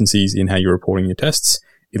consistencies in how you're reporting your tests.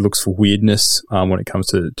 It looks for weirdness when it comes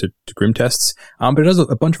to Grim tests. But it does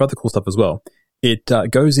a bunch of other cool stuff as well. It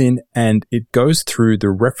goes in and it goes through the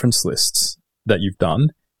reference lists that you've done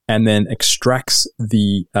and then extracts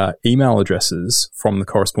the email addresses from the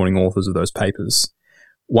corresponding authors of those papers.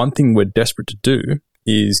 One thing we're desperate to do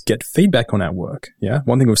is get feedback on our work. Yeah.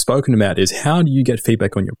 One thing we've spoken about is how do you get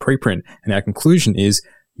feedback on your preprint? And our conclusion is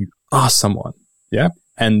you ask someone. Yeah.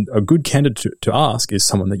 And a good candidate to ask is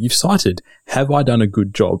someone that you've cited. Have I done a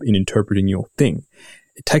good job in interpreting your thing?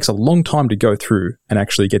 It takes a long time to go through and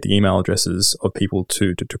actually get the email addresses of people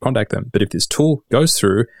to contact them. But if this tool goes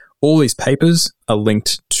through, all these papers are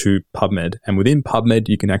linked to PubMed. And within PubMed,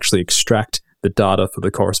 you can actually extract the data for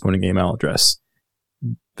the corresponding email address.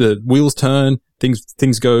 The wheels turn,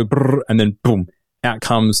 things go, brrr, and then boom, out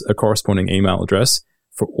comes a corresponding email address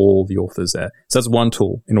for all the authors there. So that's one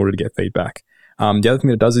tool in order to get feedback. The other thing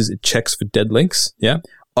that it does is it checks for dead links. Yeah.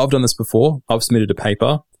 I've done this before. I've submitted a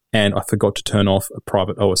paper and I forgot to turn off a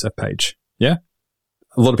private OSF page. Yeah.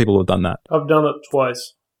 A lot of people have done that. I've done it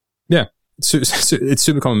twice. Yeah. It's a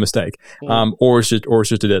super common mistake. Or it's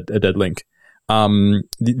just a dead link.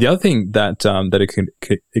 The other thing that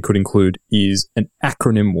it could include is an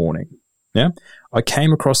acronym warning. Yeah. I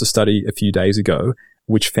came across a study a few days ago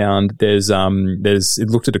which found it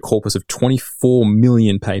looked at a corpus of 24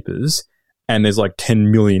 million papers and there's like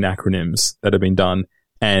 10 million acronyms that have been done.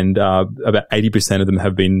 And about 80% of them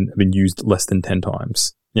have been used less than 10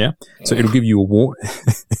 times. Yeah, so it'll give you a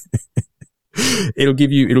it'll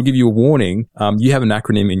give you a warning. You have an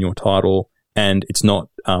acronym in your title, and it's not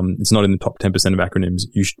in the top 10% of acronyms.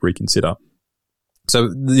 You should reconsider. So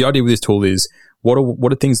the idea with this tool is what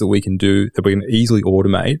are things that we can do that we can easily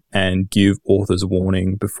automate and give authors a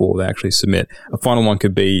warning before they actually submit. A final one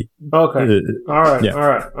could be okay. All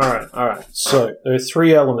right. So there are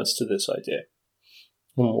 3 elements to this idea.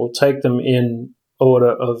 We'll take them in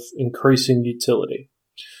order of increasing utility.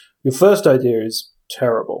 Your first idea is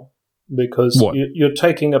terrible because you're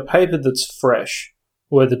taking a paper that's fresh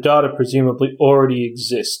where the data presumably already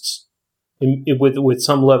exists with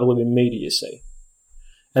some level of immediacy.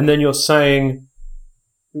 And then you're saying,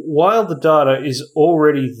 while the data is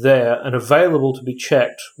already there and available to be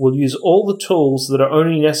checked, we'll use all the tools that are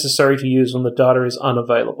only necessary to use when the data is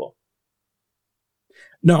unavailable.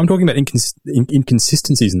 No, I'm talking about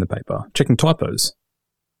inconsistencies in the paper, checking typos.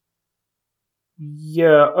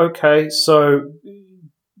 Yeah, okay. So,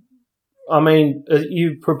 I mean, are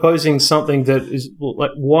you proposing something that is,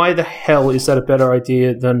 like, why the hell is that a better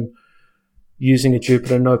idea than using a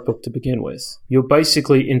Jupyter notebook to begin with. You're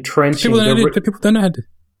basically entrenching... People don't know how to...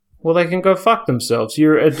 Well, they can go fuck themselves.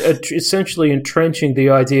 You're essentially entrenching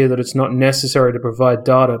the idea that it's not necessary to provide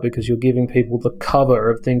data because you're giving people the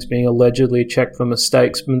cover of things being allegedly checked for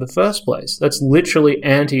mistakes in the first place. That's literally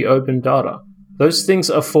anti-open data. Those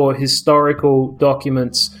things are for historical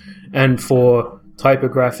documents and for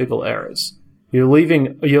typographical errors. You're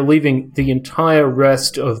leaving the entire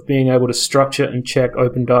rest of being able to structure and check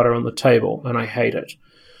open data on the table, and I hate it.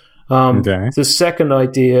 The second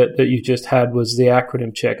idea that you just had was the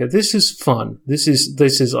acronym checker. This is fun. This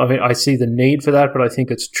is. I mean, I see the need for that, but I think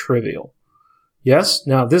it's trivial. Yes?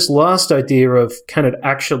 Now, this last idea of can it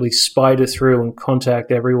actually spider through and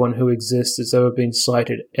contact everyone who exists that's ever been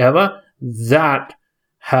cited ever, that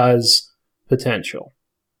has potential.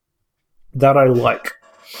 That I like.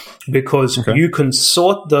 Because you can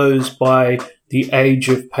sort those by the age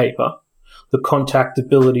of paper, the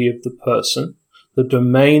contactability of the person, the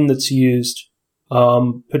domain that's used,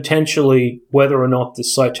 potentially whether or not the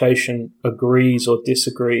citation agrees or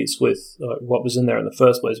disagrees with what was in there in the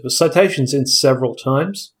first place. But citation's in several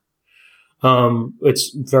times.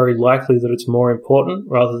 It's very likely that it's more important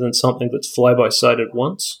rather than something that's fly-by-cited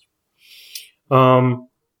once.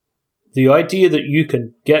 The idea that you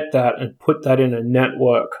can get that and put that in a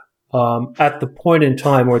network at the point in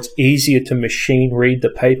time where it's easier to machine read the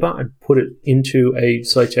paper and put it into a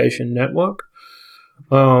citation network,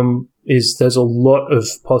 there's a lot of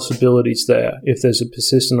possibilities there if there's a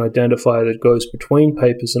persistent identifier that goes between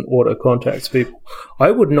papers and auto contacts people.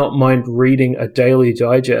 I would not mind reading a daily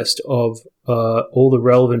digest of all the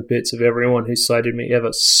relevant bits of everyone who cited me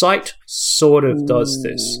ever. Cite sort of does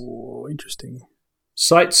this. Interesting.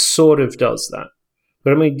 Cite sort of does that.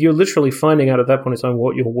 But I mean, you're literally finding out at that point in time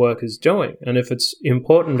what your work is doing. And if it's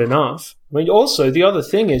important enough, I mean, also the other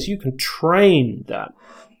thing is you can train that.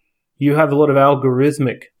 You have a lot of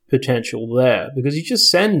algorithmic potential there because you just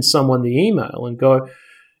send someone the email and go,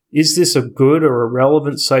 is this a good or a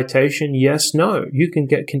relevant citation? Yes, no. You can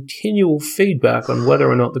get continual feedback on whether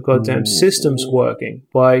or not the goddamn system's working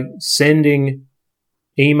by sending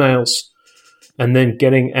emails and then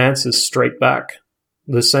getting answers straight back.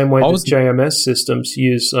 The same way that JMS systems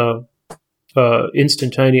use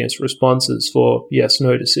instantaneous responses for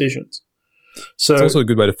yes/no decisions. So it's also a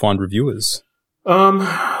good way to find reviewers.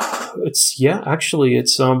 It's you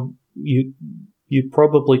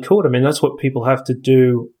probably could. I mean, that's what people have to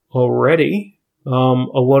do already. A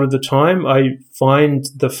lot of the time, I find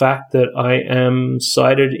the fact that I am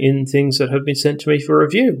cited in things that have been sent to me for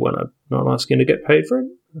review when I'm not asking to get paid for it.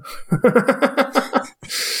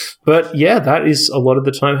 But yeah, that is a lot of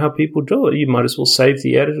the time how people do it. You might as well save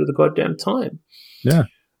the editor the goddamn time. Yeah.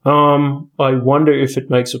 I wonder if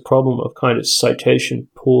it makes a problem of kind of citation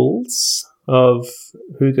pools of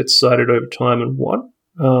who gets cited over time and what,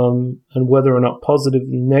 and whether or not positive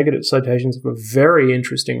and negative citations have a very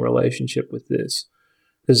interesting relationship with this.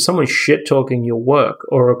 Because someone shit-talking your work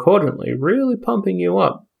or accordingly really pumping you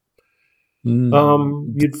up.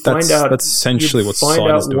 You'd find out. That's essentially what find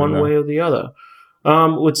Cite out is doing one now. way or the other.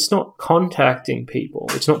 It's not contacting people.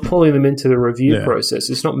 It's not pulling them into the review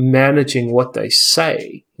process. It's not managing what they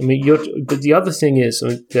say. I mean, but the other thing is,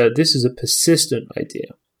 this is a persistent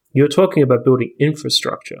idea. You're talking about building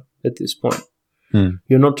infrastructure at this point.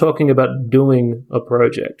 You're not talking about doing a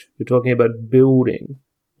project. You're talking about building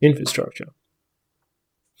infrastructure.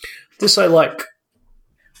 This I like.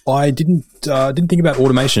 I didn't think about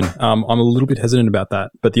automation. I'm a little bit hesitant about that,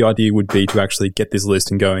 but the idea would be to actually get this list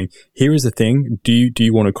and going, here is the thing, do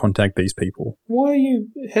you want to contact these people? Why are you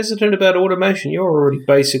hesitant about automation? You're already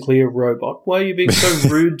basically a robot. Why are you being so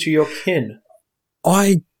rude to your kin?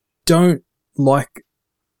 I don't like,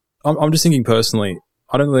 I'm just thinking personally,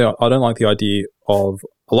 I don't like the idea of,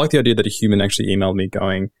 I like the idea that a human actually emailed me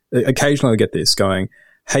going, occasionally I get this going,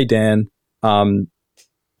 hey Dan,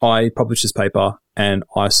 I published this paper and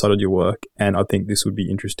I cited your work and I think this would be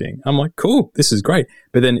interesting. I'm like, cool, this is great.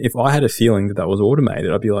 But then if I had a feeling that was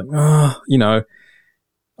automated, I'd be like, I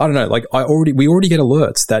don't know, like we already get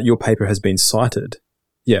alerts that your paper has been cited.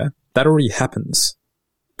 Yeah, that already happens.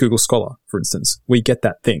 Google Scholar, for instance, we get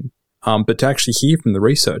that thing. But to actually hear from the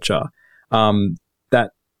researcher,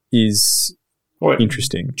 that is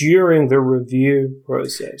interesting. During the review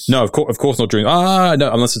process? No, of course not during.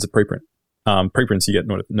 No, unless it's a preprint. Preprints, you get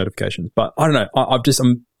notifications. But I don't know.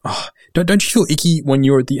 Don't you feel icky when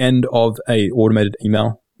you're at the end of a automated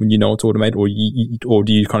email when you know it's automated, or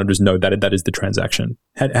do you kind of just know that is the transaction?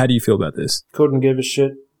 How do you feel about this? Couldn't give a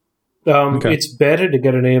shit. It's better to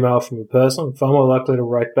get an email from a person. I'm far more likely to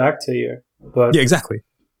write back to you. But yeah, exactly.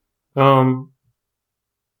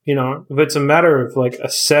 if it's a matter of like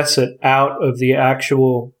assess it out of the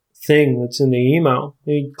actual thing that's in the email,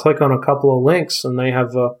 you click on a couple of links and they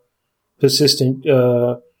have persistent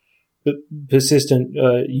URLs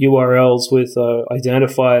with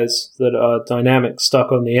identifiers that are dynamic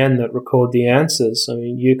stuck on the end that record the answers. I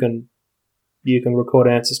mean, you can record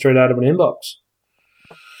answers straight out of an inbox.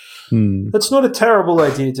 It's not a terrible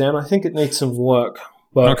idea, Dan. I think it needs some work.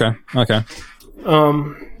 But, okay.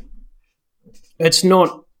 It's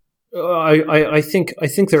not. I think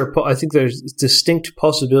there's distinct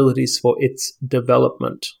possibilities for its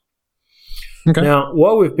development. Okay. Now,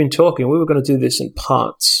 while we've been talking, we were going to do this in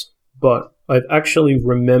parts, but I've actually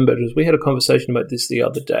remembered, as we had a conversation about this the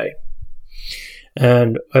other day,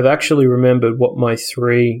 and I've actually remembered what my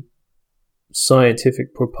 3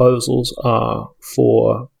 scientific proposals are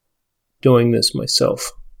for doing this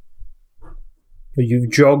myself.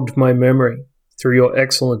 You've jogged my memory through your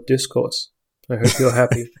excellent discourse. I hope you're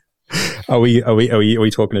happy. Are we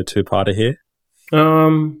talking a two-parter here?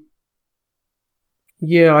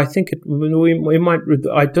 Yeah, I think we might.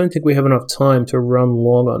 I don't think we have enough time to run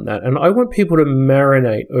long on that, and I want people to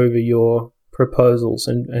marinate over your proposals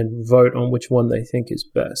and vote on which one they think is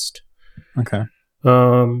best. Okay.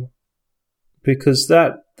 Because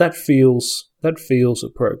that feels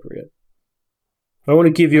appropriate. I want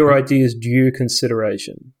to give your ideas due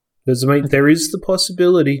consideration. Because, I mean, there is the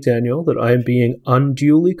possibility, Daniel, that I am being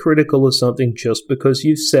unduly critical of something just because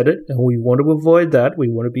you've said it, and we want to avoid that. We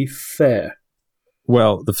want to be fair.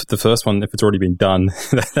 Well, the first one, if it's already been done,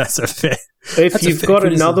 that's a fair. If you've got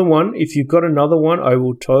another one, I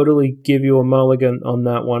will totally give you a mulligan on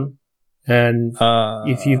that one. And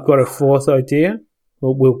if you've got a fourth idea,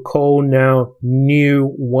 we'll call now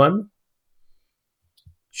new one.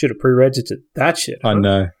 Should have pre-registered that shit. Huh?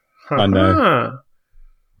 I know.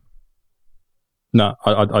 No,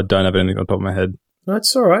 I don't have anything on top of my head.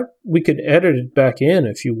 That's all right. We could edit it back in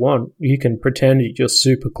if you want. You can pretend you're just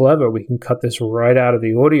super clever. We can cut this right out of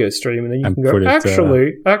the audio stream, and then you can go,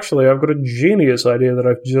 actually, I've got a genius idea that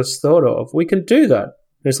I've just thought of. We can do that.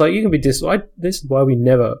 It's like you can be this is why we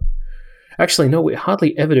never... Actually, no, we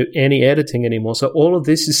hardly ever do any editing anymore, so all of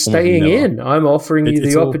this is staying in. I'm offering you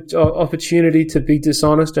the opportunity to be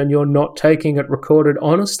dishonest, and you're not taking it recorded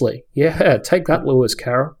honestly. Yeah, take that, Lewis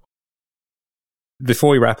Carroll.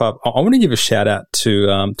 Before we wrap up, I want to give a shout out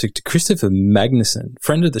to Christopher Magnuson,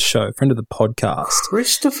 friend of the show, friend of the podcast.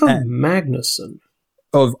 Christopher Magnuson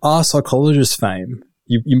of Our Psychologist fame.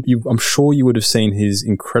 I'm sure you would have seen his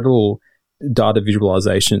incredible data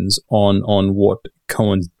visualizations on what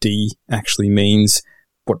Cohen's D actually means,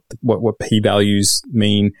 what p-values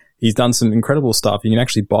mean. He's done some incredible stuff. You can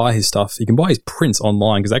actually buy his stuff. You can buy his prints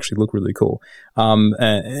online because they actually look really cool.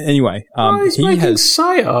 Anyway, he's making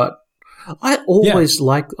sci-art. I always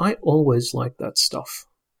like that stuff.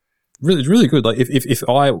 Really, really good. Like if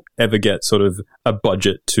I ever get sort of a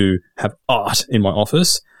budget to have art in my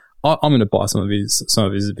office, I'm going to buy some of his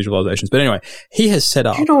visualizations. But anyway, he has set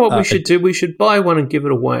up. Do you know what we should do? We should buy one and give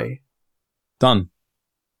it away. Done.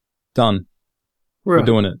 Right. We're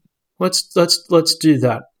doing it. Let's do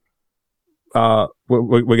that. We'll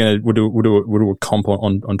do a comp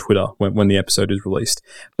on Twitter when the episode is released.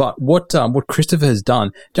 But what Christopher has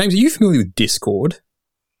done, James, are you familiar with Discord?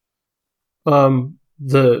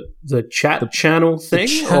 The chat channel thing,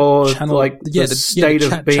 the state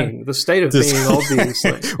of being,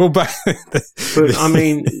 obviously. Well, but I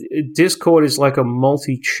mean, Discord is like a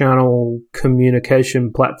multi-channel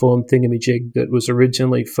communication platform thingamajig that was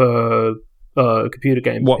originally for computer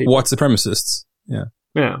game people. White supremacists. Yeah.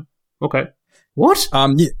 Okay. What? Yeah.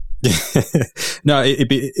 No,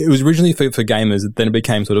 it was originally for gamers. Then it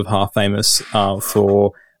became sort of half famous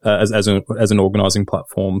for as an organizing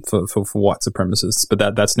platform for white supremacists.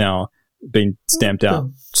 But that's now been stamped out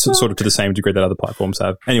sort of to the same degree that other platforms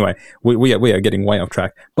have. Anyway, we are getting way off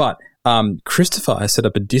track. But Christopher has set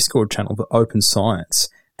up a Discord channel for open science,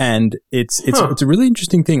 and it's a really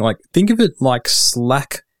interesting thing. Like, think of it like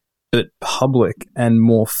Slack, but public and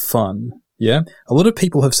more fun. Yeah, a lot of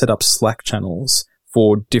people have set up Slack channels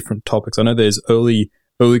for different topics. I know there's early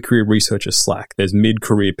career researcher Slack, there's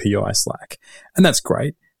mid-career PI Slack, and that's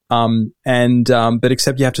great. But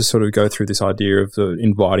except you have to sort of go through this idea of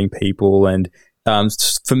inviting people, and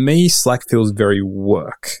for me, Slack feels very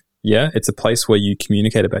work. Yeah, it's a place where you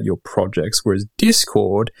communicate about your projects, whereas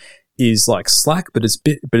Discord is like Slack, but it's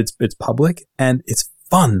public and it's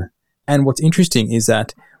fun. And what's interesting is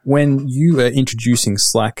that when you are introducing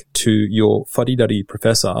Slack to your fuddy-duddy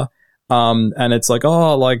professor, and it's like,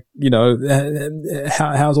 how's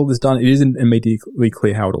all this done? It isn't immediately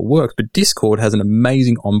clear how it all works, but Discord has an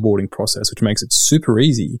amazing onboarding process, which makes it super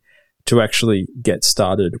easy to actually get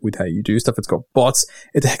started with how you do stuff. It's got bots.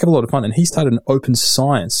 It's a heck of a lot of fun. And he started an open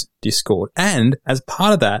science Discord. And as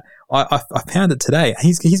part of that, I found it today.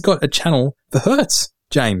 He's got a channel for Hertz,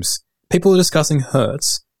 James. People are discussing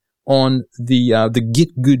Hertz on the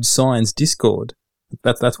Get Good Science Discord.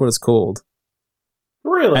 That's what it's called.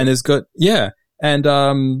 Really? And it's got and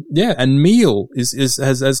Meal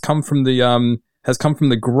has come from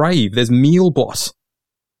the grave. There's Mealbot.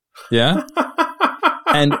 Yeah.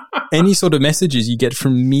 And any sort of messages you get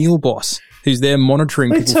from Mealbot, who's there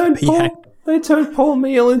monitoring people. They turned Paul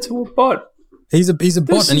Meal into a bot. He's a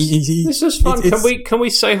bot, and this is fun. Can we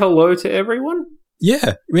say hello to everyone?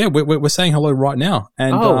 Yeah. We're saying hello right now.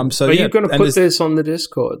 And are you going to put this on the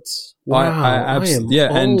Discords? Wow,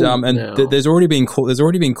 there's already been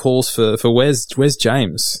calls for where's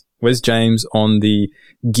James? Where's James on the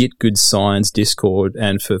Get Good Science Discord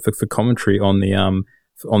and for commentary on the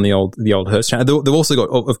old Hertz channel. They've also got,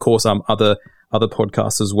 of course, other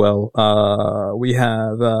podcasts as well. We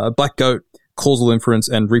have Black Goat, Causal Inference,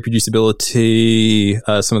 and Reproducibility.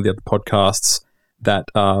 Some of the other podcasts that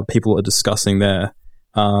people are discussing there.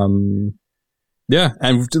 And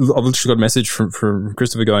I've literally got a message from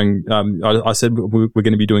Christopher going. I said we're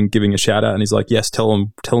going to be giving a shout out, and he's like, "Yes, tell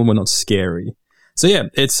them we're not scary." So yeah,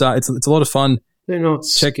 it's a lot of fun. They're not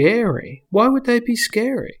scary. Why would they be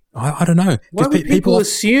scary? I don't know. Why would people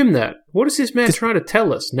assume that? What is this man trying to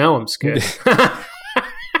tell us? Now I'm scared.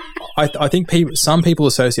 I think some people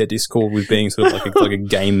associate Discord with being sort of like a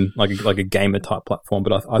game, like a gamer type platform.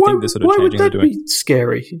 But I think they're sort of changing. Why would that be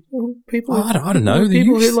scary? People, I don't know.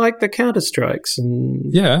 People who like the Counter Strikes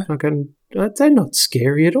and they're not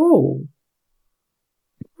scary at all.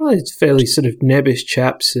 Well, it's fairly sort of nebbish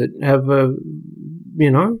chaps that have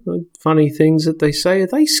funny things that they say. Are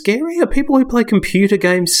they scary? Are people who play computer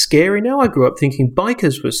games scary now? I grew up thinking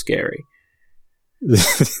bikers were scary.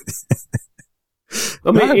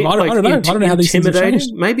 I mean, I don't know. I don't know how these things have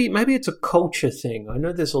changed. Maybe it's a culture thing. I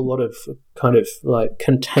know there's a lot of kind of like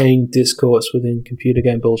contained discourse within computer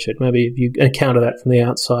game bullshit. Maybe if you encounter that from the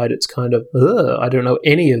outside, it's kind of, I don't know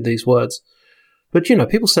any of these words. But,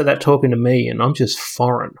 people say that talking to me, and I'm just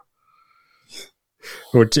foreign.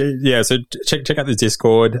 Well, yeah, so check out the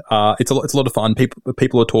Discord. It's a lot of fun.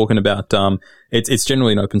 People are talking about it's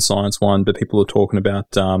generally an open science one, but people are talking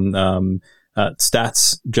about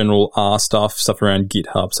stats, general R stuff around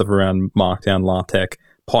GitHub, stuff around Markdown, LaTeX,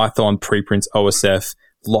 Python, preprints, OSF,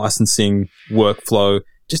 licensing, workflow,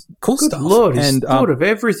 just cool stuff. Good Lord, he's thought of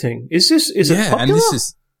everything. Is it popular?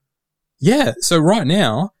 And so right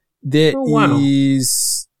now there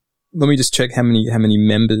is. Let me just check how many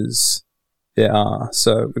members there are.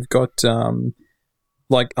 So we've got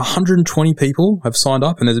like 120 people have signed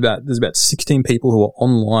up, and there's about 16 people who are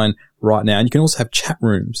online right now. And you can also have chat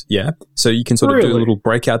rooms, yeah. So you can sort of do a little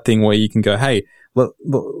breakout thing where you can go, hey,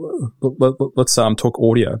 let's talk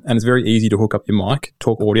audio, and it's very easy to hook up your mic,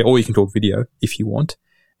 talk audio, or you can talk video if you want.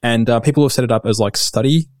 And people have set it up as like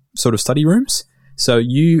study rooms. So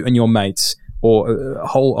you and your mates, or a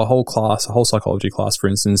whole class, a whole psychology class, for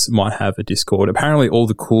instance, might have a Discord. Apparently, all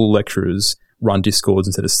the cool lecturers run Discords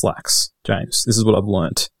instead of Slacks, James. This is what I've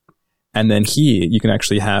learnt. And then here, you can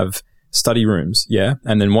actually have study rooms, yeah?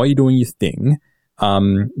 And then while you're doing your thing,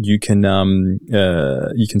 you can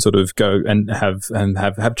sort of go and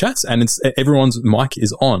have chats, and everyone's mic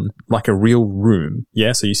is on like a real room,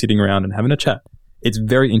 yeah? So you're sitting around and having a chat. It's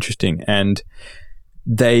very interesting, and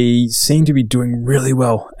they seem to be doing really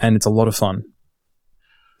well, and it's a lot of fun.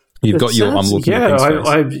 You've got your looking at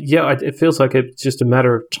things. It feels like it's just a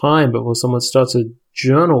matter of time before someone starts a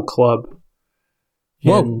journal club.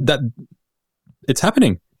 Well, it's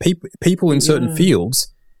happening. People in certain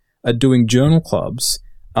fields are doing journal clubs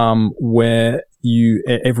where you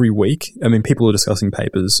every week. I mean, people are discussing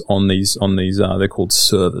papers on these. They're called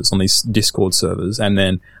servers, on these Discord servers, and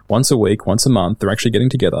then once a week, once a month, they're actually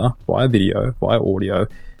getting together via video, via audio,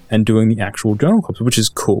 and doing the actual journal clubs, which is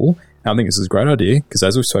cool. I think this is a great idea because,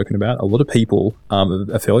 as we've spoken about, a lot of people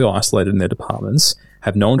are fairly isolated in their departments,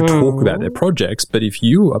 have no one to talk about their projects. But if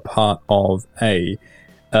you are part of a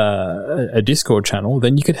Discord channel,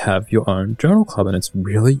 then you could have your own journal club, and it's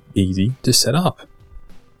really easy to set up.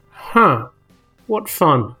 Huh? What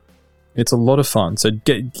fun! It's a lot of fun. So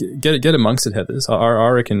get amongst it, Heathers. I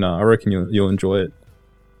reckon you'll enjoy it.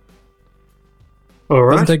 All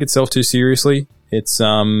right. It doesn't take itself too seriously. It's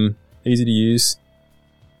easy to use.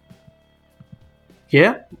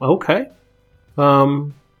 Yeah, okay.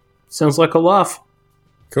 Sounds like a laugh.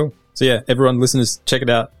 Cool. So yeah, everyone, listeners, check it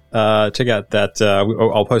out. Check out that.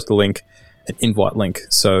 I'll post a link, an invite link,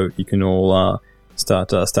 so you can all start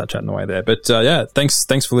chatting away there. But yeah, thanks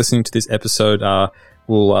for listening to this episode.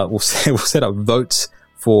 we'll set up votes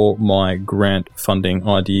for my grant funding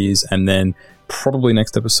ideas, and then probably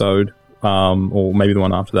next episode, or maybe the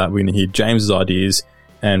one after that, we're going to hear James's ideas,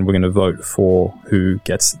 and we're going to vote for who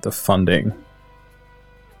gets the funding.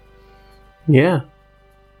 Yeah.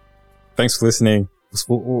 Thanks for listening.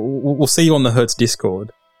 We'll see you on the Hertz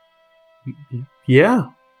Discord. Yeah.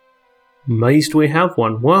 Amazed we have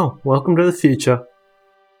one. Well, welcome to the future.